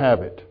God would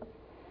have it,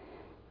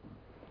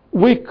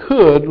 we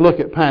could look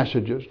at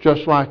passages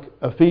just like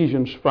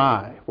Ephesians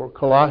 5 or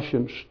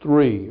Colossians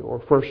 3 or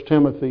 1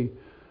 Timothy,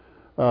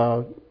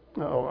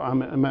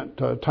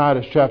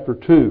 Titus chapter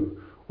 2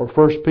 or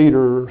 1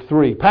 Peter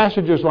 3.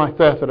 Passages like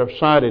that I've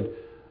cited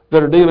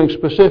that are dealing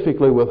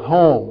specifically with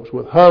homes,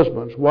 with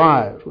husbands,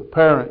 wives, with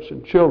parents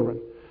and children.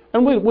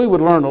 And we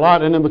would learn a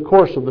lot, and in the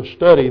course of the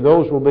study,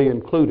 those will be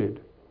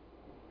included.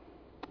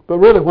 But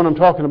really, when I'm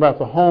talking about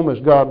the home as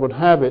God would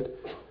have it,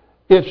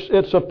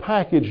 it's a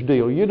package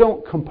deal. You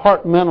don't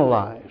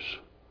compartmentalize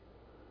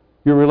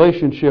your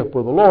relationship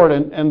with the Lord,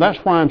 and that's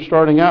why I'm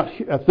starting out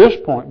at this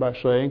point by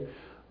saying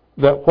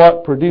that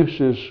what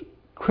produces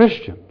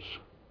Christians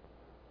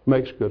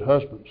makes good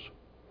husbands.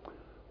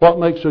 What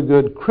makes a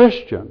good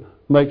Christian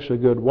makes a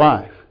good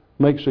wife,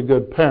 makes a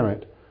good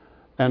parent,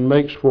 and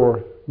makes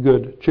for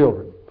good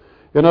children.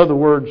 In other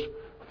words,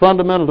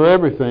 fundamental to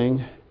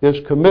everything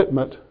is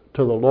commitment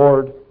to the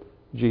Lord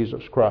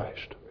Jesus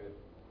Christ.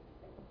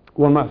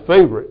 One of my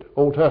favorite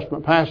Old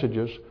Testament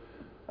passages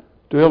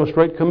to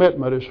illustrate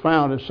commitment is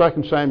found in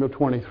 2 Samuel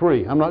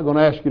 23. I'm not going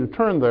to ask you to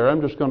turn there.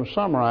 I'm just going to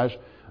summarize.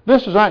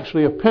 This is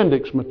actually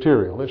appendix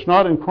material. It's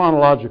not in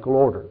chronological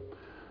order.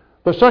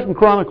 But 2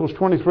 Chronicles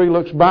 23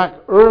 looks back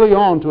early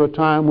on to a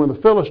time when the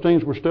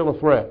Philistines were still a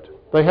threat.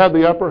 They had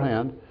the upper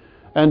hand,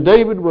 and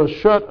David was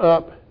shut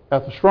up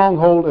at the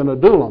stronghold in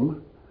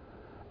Adullam,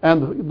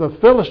 and the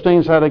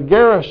Philistines had a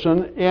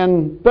garrison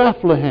in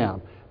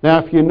Bethlehem. Now,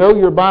 if you know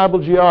your Bible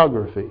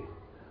geography,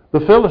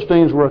 the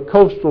Philistines were a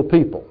coastal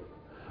people.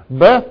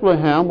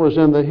 Bethlehem was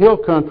in the hill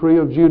country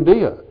of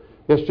Judea.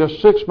 It's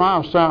just 6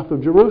 miles south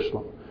of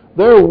Jerusalem.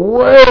 They're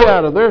way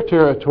out of their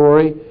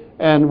territory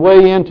and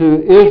way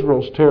into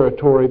Israel's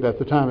territory at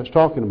the time it's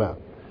talking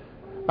about.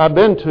 I've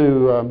been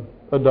to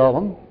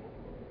Adullam.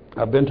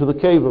 I've been to the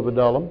cave of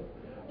Adullam.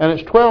 And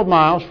it's 12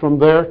 miles from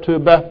there to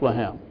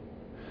Bethlehem.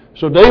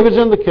 So David's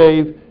in the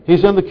cave.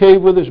 He's in the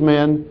cave with his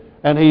men,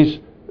 and he's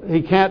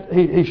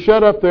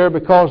shut up there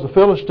because the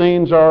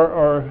Philistines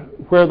are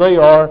where they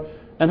are.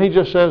 And he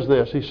just says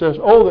this. He says,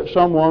 "Oh, that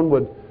someone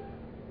would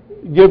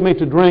give me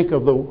to drink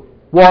of the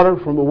water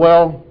from the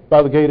well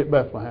by the gate at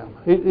Bethlehem."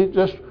 He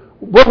just,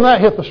 wouldn't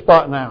that hit the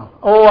spot now?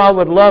 Oh, I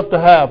would love to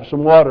have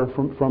some water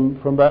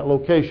from that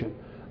location.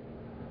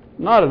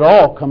 Not at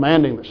all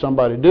commanding that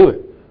somebody do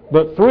it.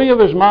 But 3 of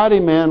his mighty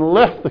men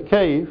left the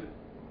cave.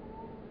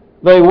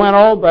 They went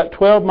all that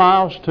 12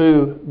 miles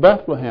to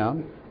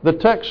Bethlehem. The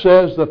text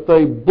says that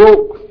they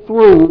broke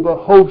through the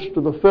host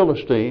of the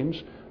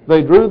Philistines.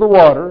 They drew the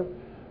water.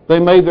 They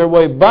made their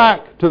way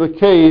back to the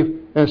cave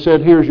and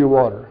said, "Here's your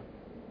water."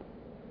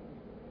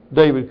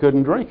 David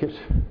couldn't drink it.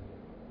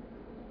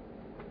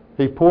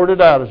 He poured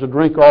it out as a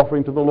drink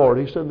offering to the Lord.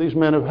 He said, "These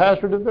men have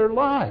hazarded their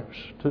lives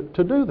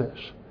to do this."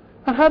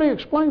 And how do you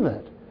explain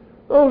that?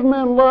 Those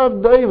men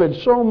loved David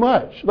so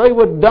much. They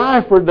would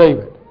die for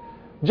David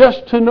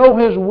just to know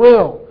his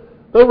will.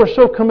 They were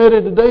so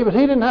committed to David.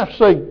 He didn't have to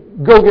say,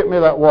 "Go get me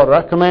that water.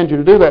 I command you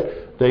to do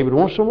that." David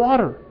wants some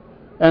water.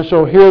 And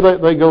so here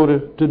they go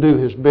to do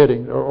his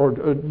bidding,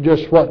 or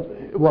just what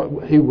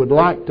he would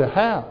like to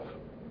have.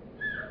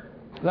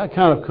 That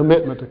kind of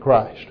commitment to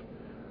Christ,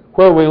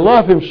 where we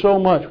love Him so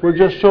much, we're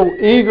just so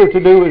eager to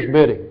do His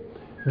bidding.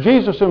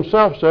 Jesus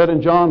Himself said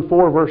in John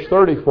 4, verse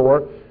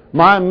 34,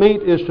 "My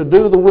meat is to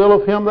do the will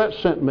of Him that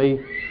sent me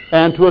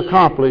and to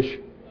accomplish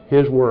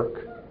His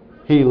work."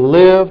 He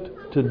lived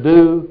to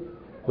do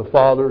the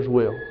Father's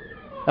will.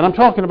 And I'm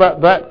talking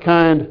about that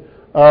kind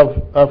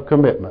of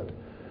commitment.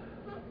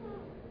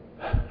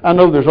 I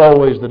know there's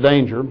always the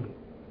danger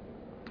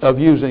of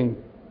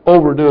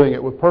overdoing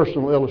it with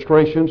personal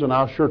illustrations, and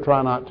I'll sure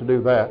try not to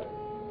do that.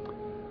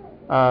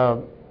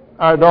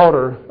 Our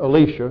daughter,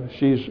 Alicia,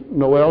 she's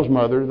Noel's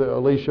mother.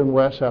 Alicia and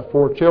Wes have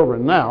 4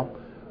 children now.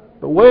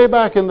 But way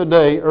back in the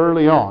day,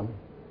 early on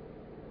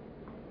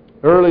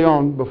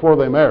before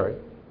they married,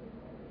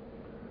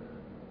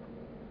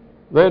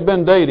 they had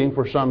been dating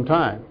for some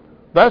time.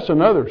 That's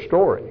another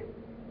story.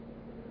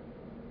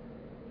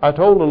 I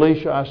told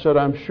Alicia, I said,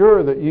 "I'm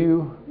sure that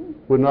you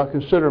would not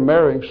consider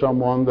marrying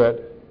someone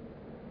that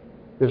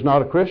is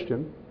not a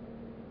Christian.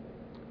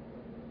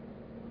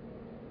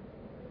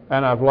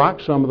 And I've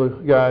liked some of the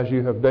guys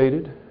you have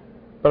dated.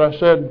 But I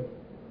said,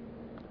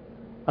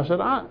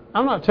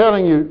 I'm not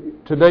telling you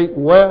to date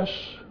Wes,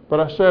 but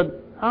I said,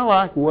 I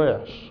like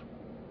Wes.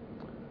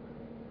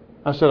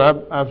 I said,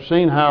 I've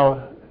seen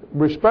how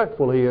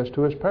respectful he is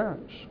to his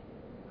parents.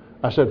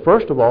 I said,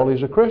 first of all,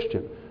 he's a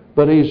Christian,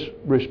 but he's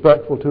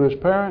respectful to his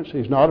parents.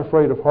 He's not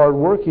afraid of hard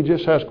work. He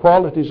just has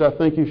qualities I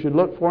think you should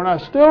look for. And I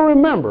still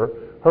remember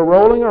her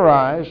rolling her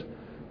eyes.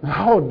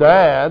 "Oh,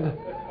 Dad."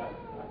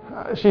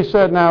 She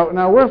said,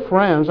 now we're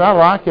friends. I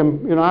like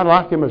him, I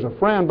like him as a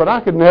friend, but I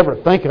could never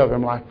think of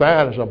him like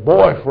that as a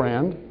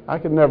boyfriend. I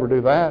could never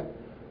do that.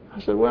 I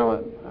said,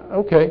 well,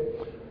 okay.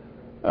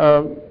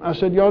 I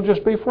said, y'all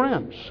just be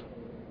friends.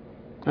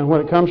 And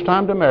when it comes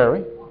time to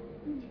marry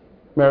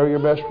your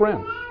best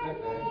friend.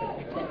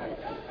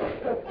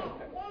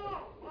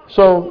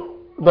 So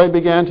they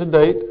began to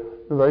date.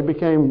 They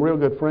became real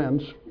good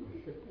friends.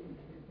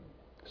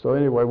 So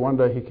anyway, one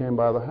day he came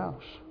by the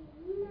house.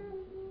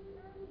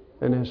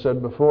 And he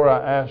said, before I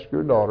ask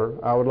your daughter,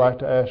 I would like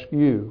to ask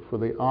you for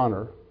the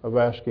honor of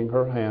asking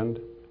her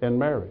hand in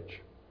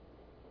marriage.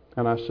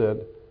 And I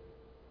said,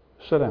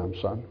 sit down,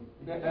 son.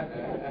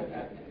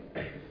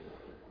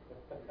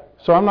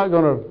 So I'm not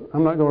going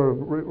to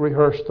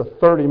rehearse the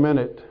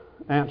 30-minute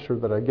answer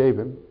that I gave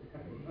him,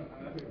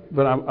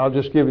 but I'll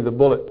just give you the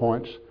bullet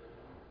points.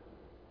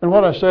 And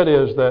what I said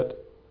is that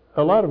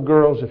a lot of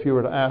girls, if you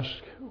were to ask,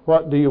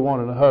 what do you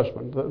want in a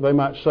husband? They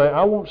might say,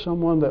 I want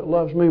someone that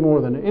loves me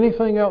more than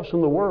anything else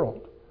in the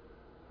world.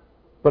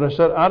 But I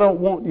said, I don't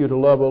want you to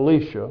love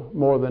Alicia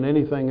more than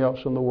anything else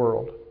in the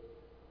world.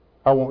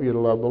 I want you to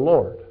love the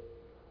Lord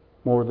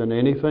more than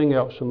anything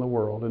else in the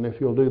world. And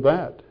if you'll do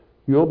that,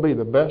 you'll be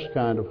the best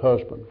kind of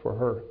husband for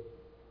her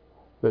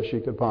that she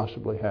could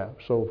possibly have.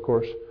 So, of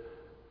course,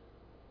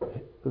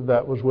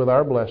 that was with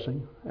our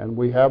blessing, and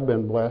we have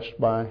been blessed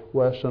by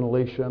Wes and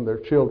Alicia and their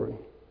children.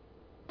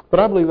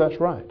 But I believe that's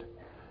right.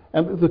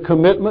 And the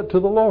commitment to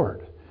the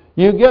Lord.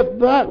 You get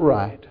that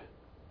right,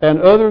 and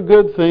other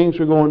good things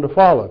are going to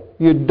follow.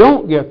 You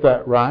don't get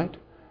that right,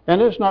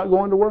 and it's not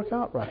going to work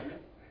out right.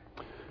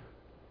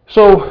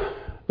 So,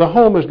 the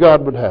home as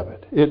God would have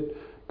it.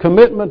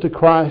 Commitment to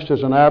Christ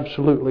is an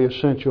absolutely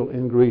essential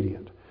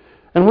ingredient.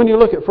 And when you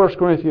look at 1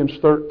 Corinthians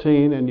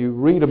 13 and you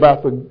read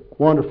about the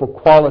wonderful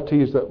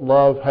qualities that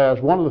love has,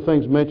 one of the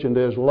things mentioned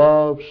is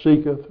love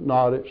seeketh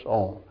not its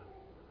own.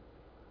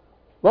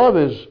 Love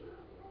is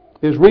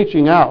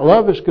reaching out.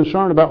 Love is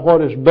concerned about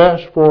what is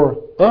best for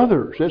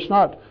others. It's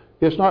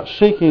not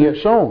seeking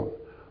its own.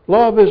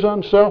 Love is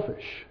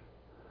unselfish.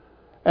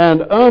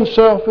 And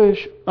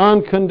unselfish,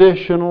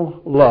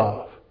 unconditional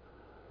love.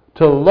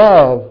 To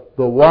love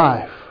the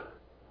wife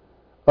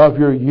of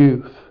your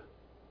youth.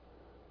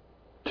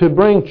 To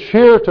bring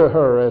cheer to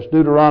her, as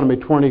Deuteronomy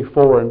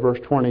 24 and verse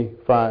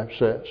 25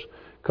 says.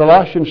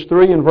 Colossians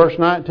 3 and verse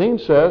 19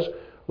 says,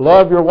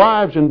 love your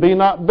wives and be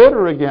not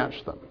bitter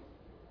against them.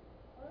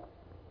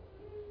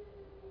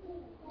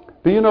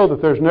 Do you know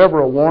that there's never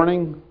a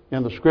warning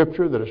in the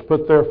Scripture that is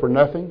put there for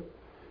nothing?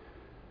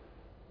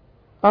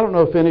 I don't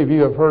know if any of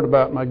you have heard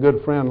about my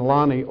good friend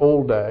Lonnie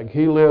Oldag.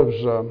 He lives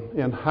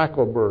in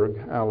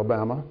Hackleburg,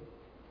 Alabama.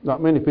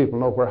 Not many people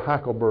know where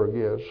Hackleburg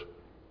is,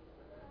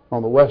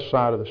 on the west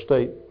side of the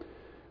state.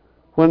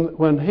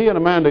 When he and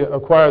Amanda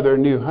acquired their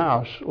new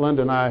house,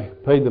 Linda and I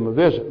paid them a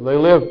visit. They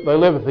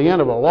live at the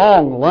end of a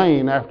long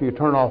lane after you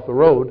turn off the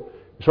road.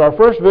 So our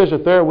first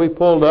visit there, we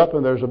pulled up,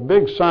 and there's a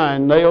big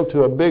sign nailed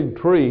to a big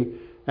tree,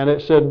 and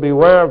it said,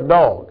 beware of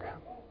dog.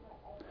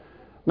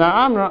 Now,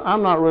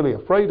 I'm not really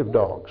afraid of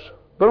dogs.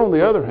 But on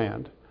the other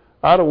hand,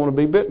 I don't want to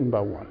be bitten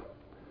by one.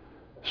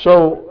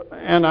 So,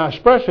 and I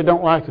especially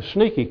don't like the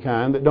sneaky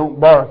kind that don't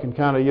bark and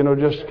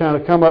just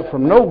come up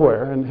from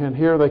nowhere, and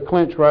here they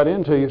clinch right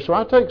into you. So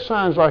I take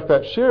signs like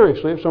that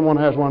seriously. If someone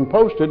has one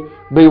posted,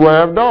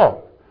 beware of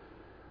dog.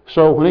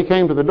 So when he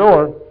came to the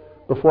door,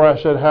 before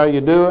I said, how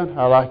you doing?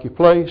 I like your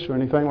place, or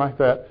anything like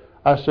that,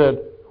 I said,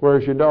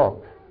 where's your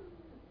dog?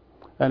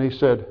 And he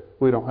said,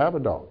 we don't have a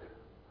dog.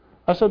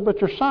 I said, but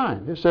your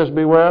sign, it says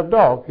beware of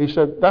dog. He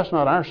said, that's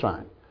not our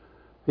sign.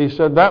 He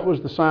said, that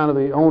was the sign of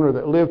the owner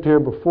that lived here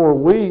before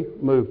we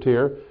moved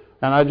here,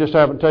 and I just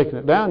haven't taken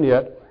it down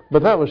yet,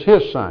 but that was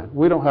his sign.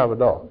 We don't have a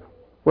dog.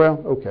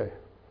 Well, okay,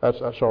 that's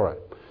all right.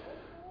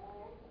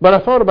 But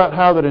I thought about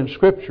how that in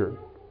Scripture,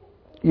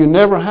 you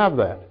never have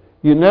that.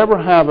 You never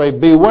have a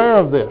beware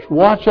of this,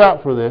 watch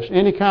out for this,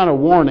 any kind of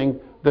warning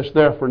that's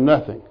there for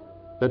nothing,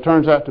 that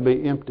turns out to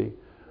be empty.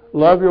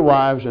 Love your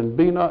wives and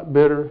be not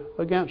bitter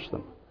against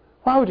them.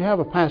 Why would you have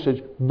a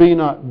passage, be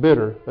not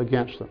bitter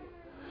against them?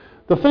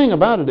 The thing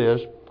about it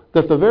is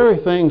that the very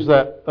things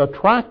that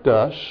attract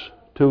us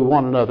to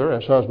one another,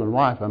 as husband and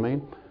wife,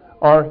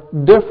 are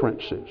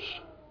differences.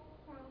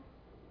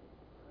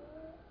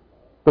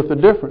 But the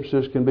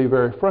differences can be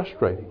very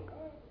frustrating.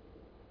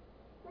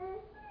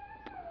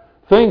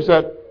 Things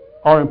that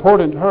are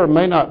important to her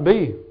may not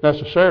be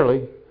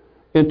necessarily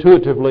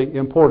intuitively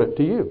important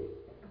to you.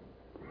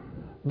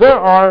 There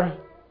are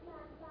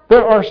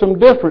some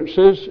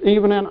differences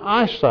even in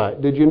eyesight.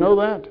 Did you know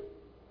that?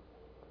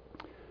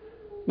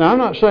 Now, I'm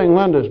not saying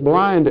Linda's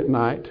blind at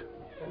night,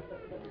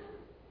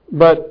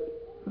 but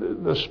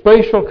the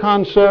spatial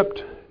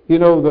concept,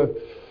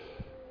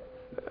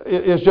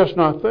 is just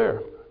not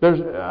there.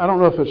 I don't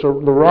know if it's the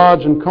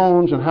rods and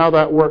cones and how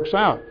that works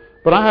out,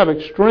 but I have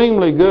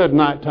extremely good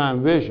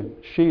nighttime vision.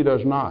 She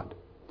does not.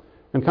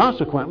 And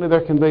consequently,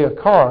 there can be a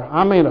car,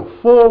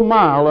 a full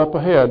mile up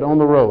ahead on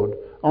the road,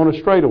 on a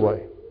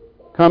straightaway,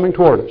 coming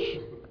toward us,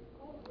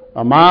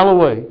 a mile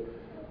away.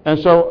 And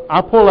so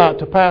I pull out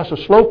to pass a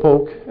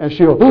slowpoke, and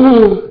she'll,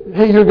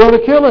 hey, you're going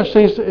to kill us.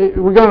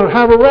 We're going to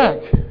have a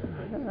wreck.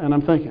 And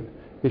I'm thinking,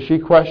 is she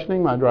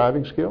questioning my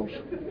driving skills?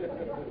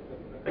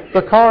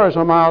 The car is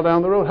a mile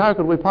down the road. How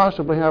could we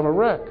possibly have a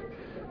wreck?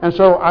 And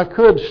so I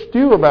could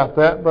stew about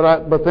that,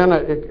 but then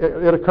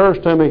it occurs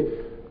to me,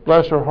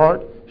 bless her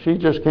heart, she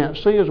just can't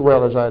see as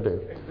well as I do.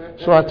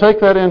 So I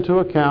take that into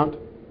account,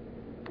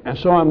 and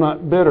so I'm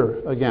not bitter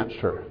against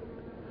her.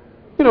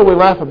 We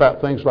laugh about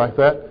things like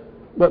that.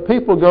 But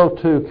people go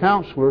to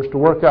counselors to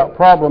work out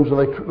problems, and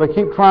they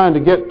keep trying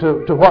to get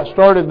to what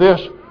started this.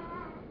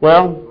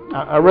 Well,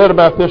 I read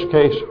about this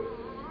case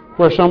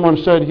where someone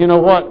said, you know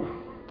what?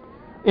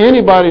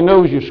 Anybody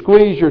knows you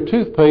squeeze your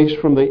toothpaste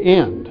from the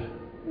end.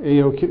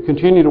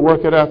 Continue to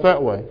work it out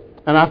that way.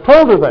 And I've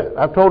told her that.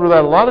 I've told her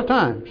that a lot of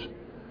times.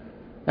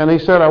 And he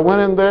said, I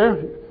went in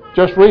there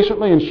just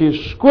recently and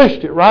she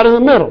squished it right in the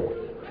middle.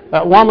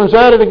 That woman's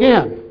at it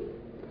again.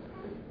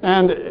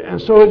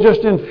 And so it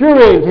just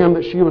infuriated him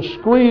that she was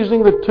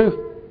squeezing the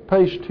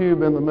toothpaste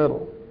tube in the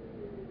middle.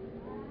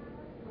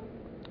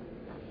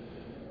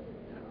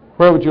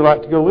 Where would you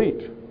like to go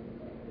eat?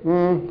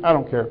 I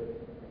don't care.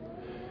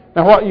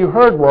 Now what you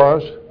heard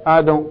was,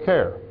 I don't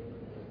care.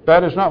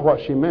 That is not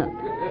what she meant.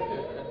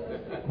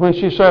 When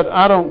she said,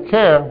 I don't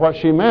care, what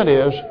she meant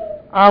is,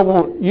 I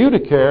want you to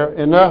care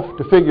enough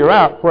to figure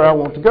out where I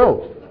want to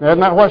go. Isn't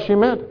that what she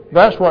meant?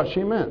 That's what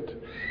she meant.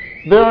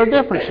 There are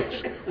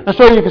differences. And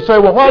so you could say,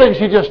 well, why didn't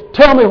she just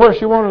tell me where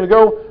she wanted to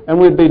go and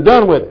we'd be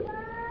done with it?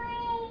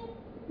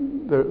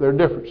 There are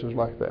differences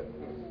like that.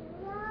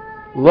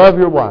 Love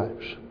your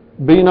wives.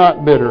 Be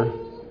not bitter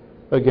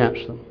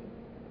against them.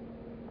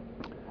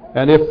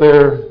 And if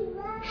there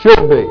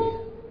should be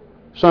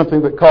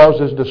something that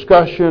causes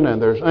discussion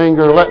and there's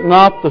anger, let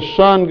not the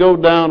sun go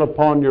down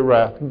upon your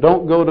wrath.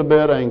 Don't go to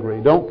bed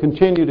angry. Don't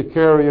continue to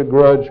carry a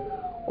grudge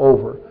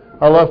over.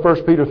 I love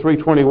 1 Peter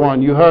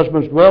 3:21. You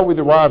husbands, dwell with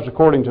your wives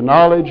according to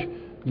knowledge,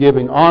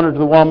 giving honor to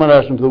the woman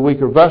as unto the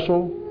weaker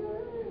vessel,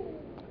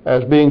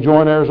 as being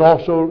joint heirs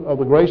also of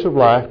the grace of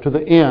life, to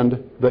the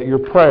end that your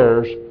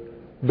prayers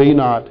be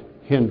not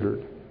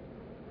hindered.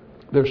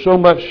 There's so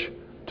much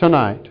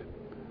tonight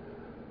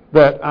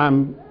that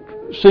I'm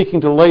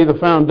seeking to lay the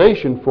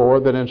foundation for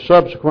that in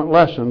subsequent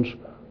lessons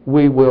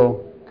we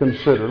will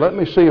consider. Let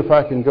me see if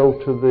I can go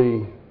to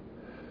the...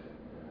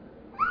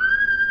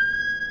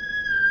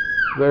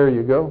 There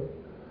you go.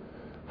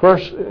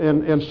 First,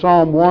 in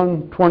Psalm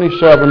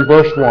 127,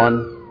 verse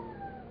 1,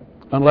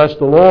 unless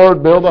the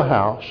Lord build a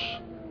house,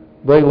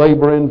 they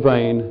labor in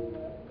vain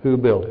who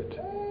build it.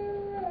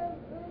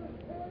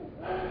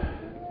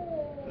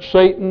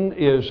 Satan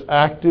is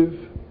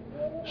active.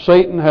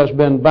 Satan has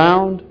been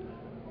bound,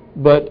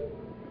 but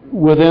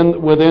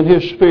within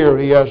his sphere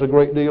he has a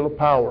great deal of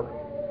power.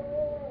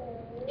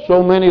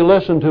 So many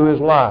listen to his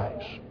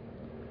lies.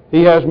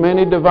 He has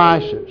many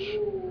devices.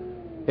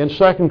 In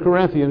 2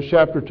 Corinthians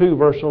chapter 2,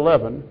 verse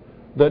 11,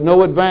 that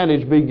no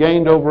advantage be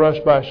gained over us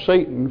by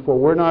Satan, for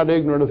we're not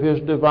ignorant of his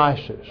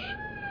devices.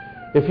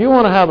 If you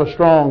want to have a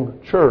strong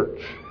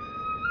church,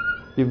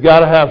 you've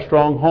got to have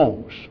strong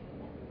homes.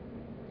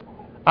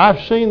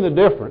 I've seen the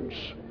difference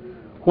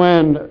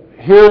when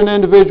here an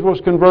individual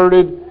is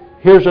converted,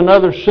 here's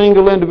another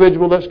single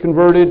individual that's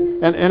converted,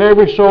 and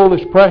every soul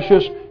is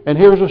precious, and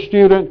here's a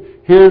student,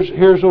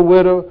 here's a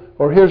widow,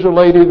 or here's a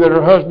lady that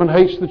her husband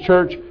hates the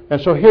church,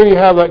 and so here you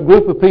have that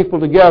group of people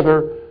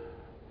together,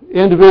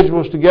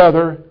 individuals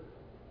together,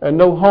 and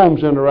no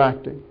homes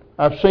interacting.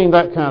 I've seen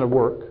that kind of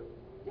work.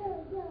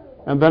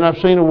 And then I've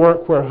seen a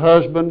work where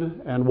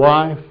husband and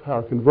wife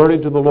are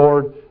converted to the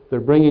Lord, they're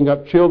bringing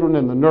up children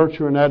in the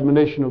nurture and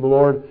admonition of the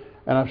Lord,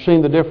 and I've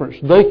seen the difference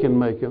they can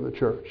make in the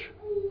church.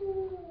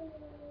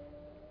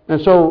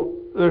 And so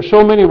there's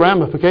so many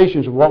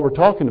ramifications of what we're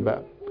talking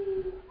about.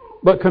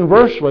 But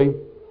conversely,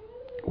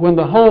 when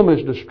the home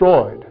is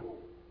destroyed,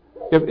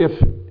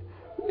 if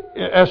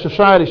as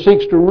society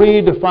seeks to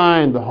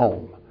redefine the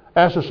home,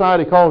 as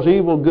society calls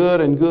evil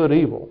good and good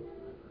evil,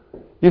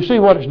 you see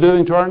what it's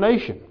doing to our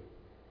nation.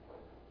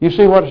 You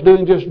see what it's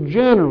doing just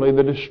generally,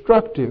 the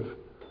destructive,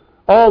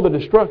 all the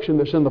destruction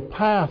that's in the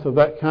path of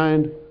that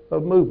kind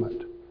of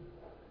movement.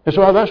 And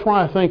so that's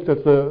why I think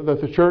that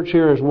the church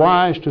here is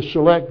wise to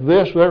select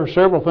this. There are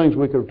several things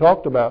we could have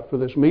talked about for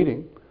this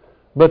meeting.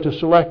 But to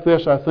select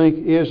this, I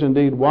think, is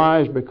indeed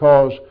wise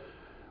because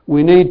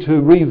we need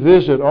to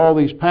revisit all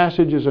these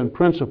passages and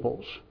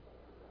principles.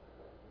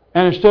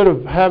 And instead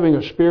of having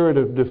a spirit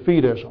of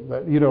defeatism,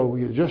 that,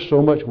 there's just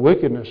so much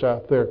wickedness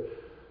out there.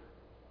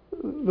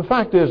 The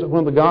fact is that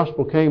when the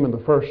gospel came in the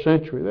first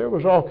century, there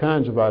was all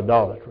kinds of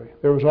idolatry.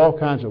 There was all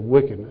kinds of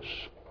wickedness.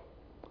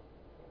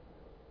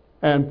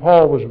 And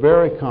Paul was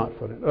very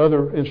confident.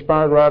 Other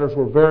inspired writers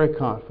were very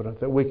confident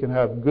that we can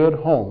have good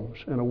homes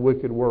in a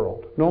wicked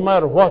world. No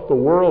matter what the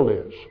world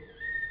is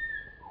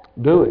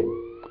doing,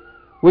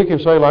 we can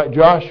say like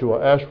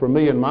Joshua, as for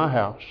me and my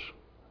house,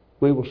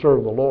 we will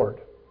serve the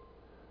Lord.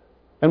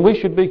 And we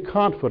should be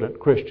confident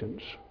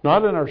Christians,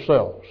 not in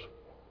ourselves,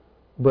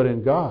 but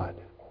in God,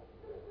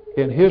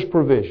 in His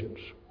provisions.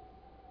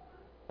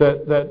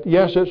 That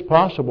yes, it's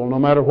possible, no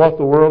matter what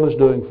the world is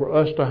doing, for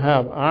us to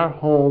have our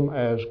home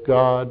as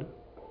God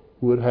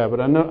would have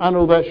it. I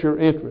know that's your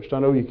interest. I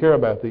know you care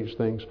about these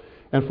things.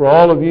 And for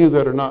all of you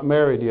that are not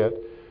married yet,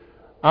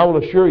 I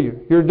will assure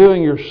you, you're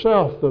doing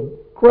yourself the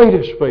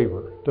greatest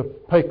favor to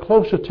pay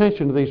close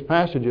attention to these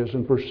passages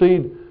and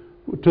proceed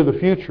to the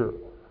future,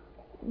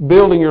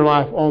 building your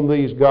life on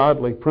these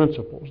godly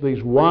principles,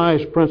 these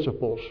wise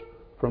principles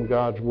from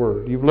God's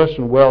Word. You've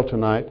listened well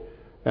tonight,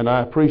 and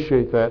I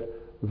appreciate that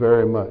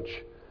very much.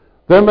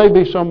 There may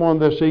be someone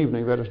this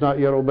evening that has not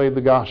yet obeyed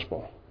the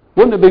gospel.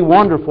 Wouldn't it be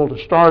wonderful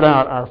to start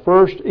out our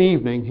first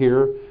evening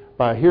here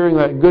by hearing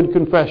that good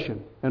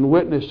confession and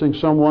witnessing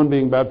someone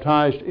being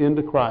baptized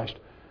into Christ?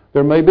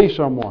 There may be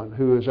someone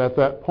who is at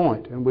that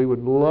point, and we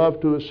would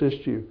love to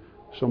assist you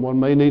Someone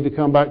may need to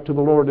come back to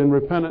the Lord in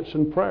repentance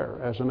and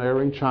prayer as an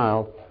erring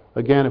child.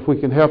 Again, if we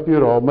can help you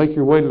at all, make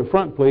your way to the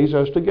front, please,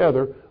 as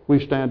together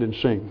we stand and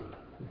sing.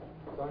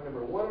 Song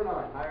number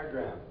 109, Higher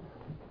Ground.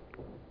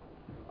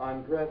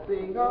 I'm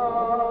pressing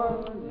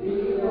on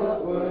the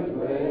upward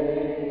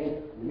way.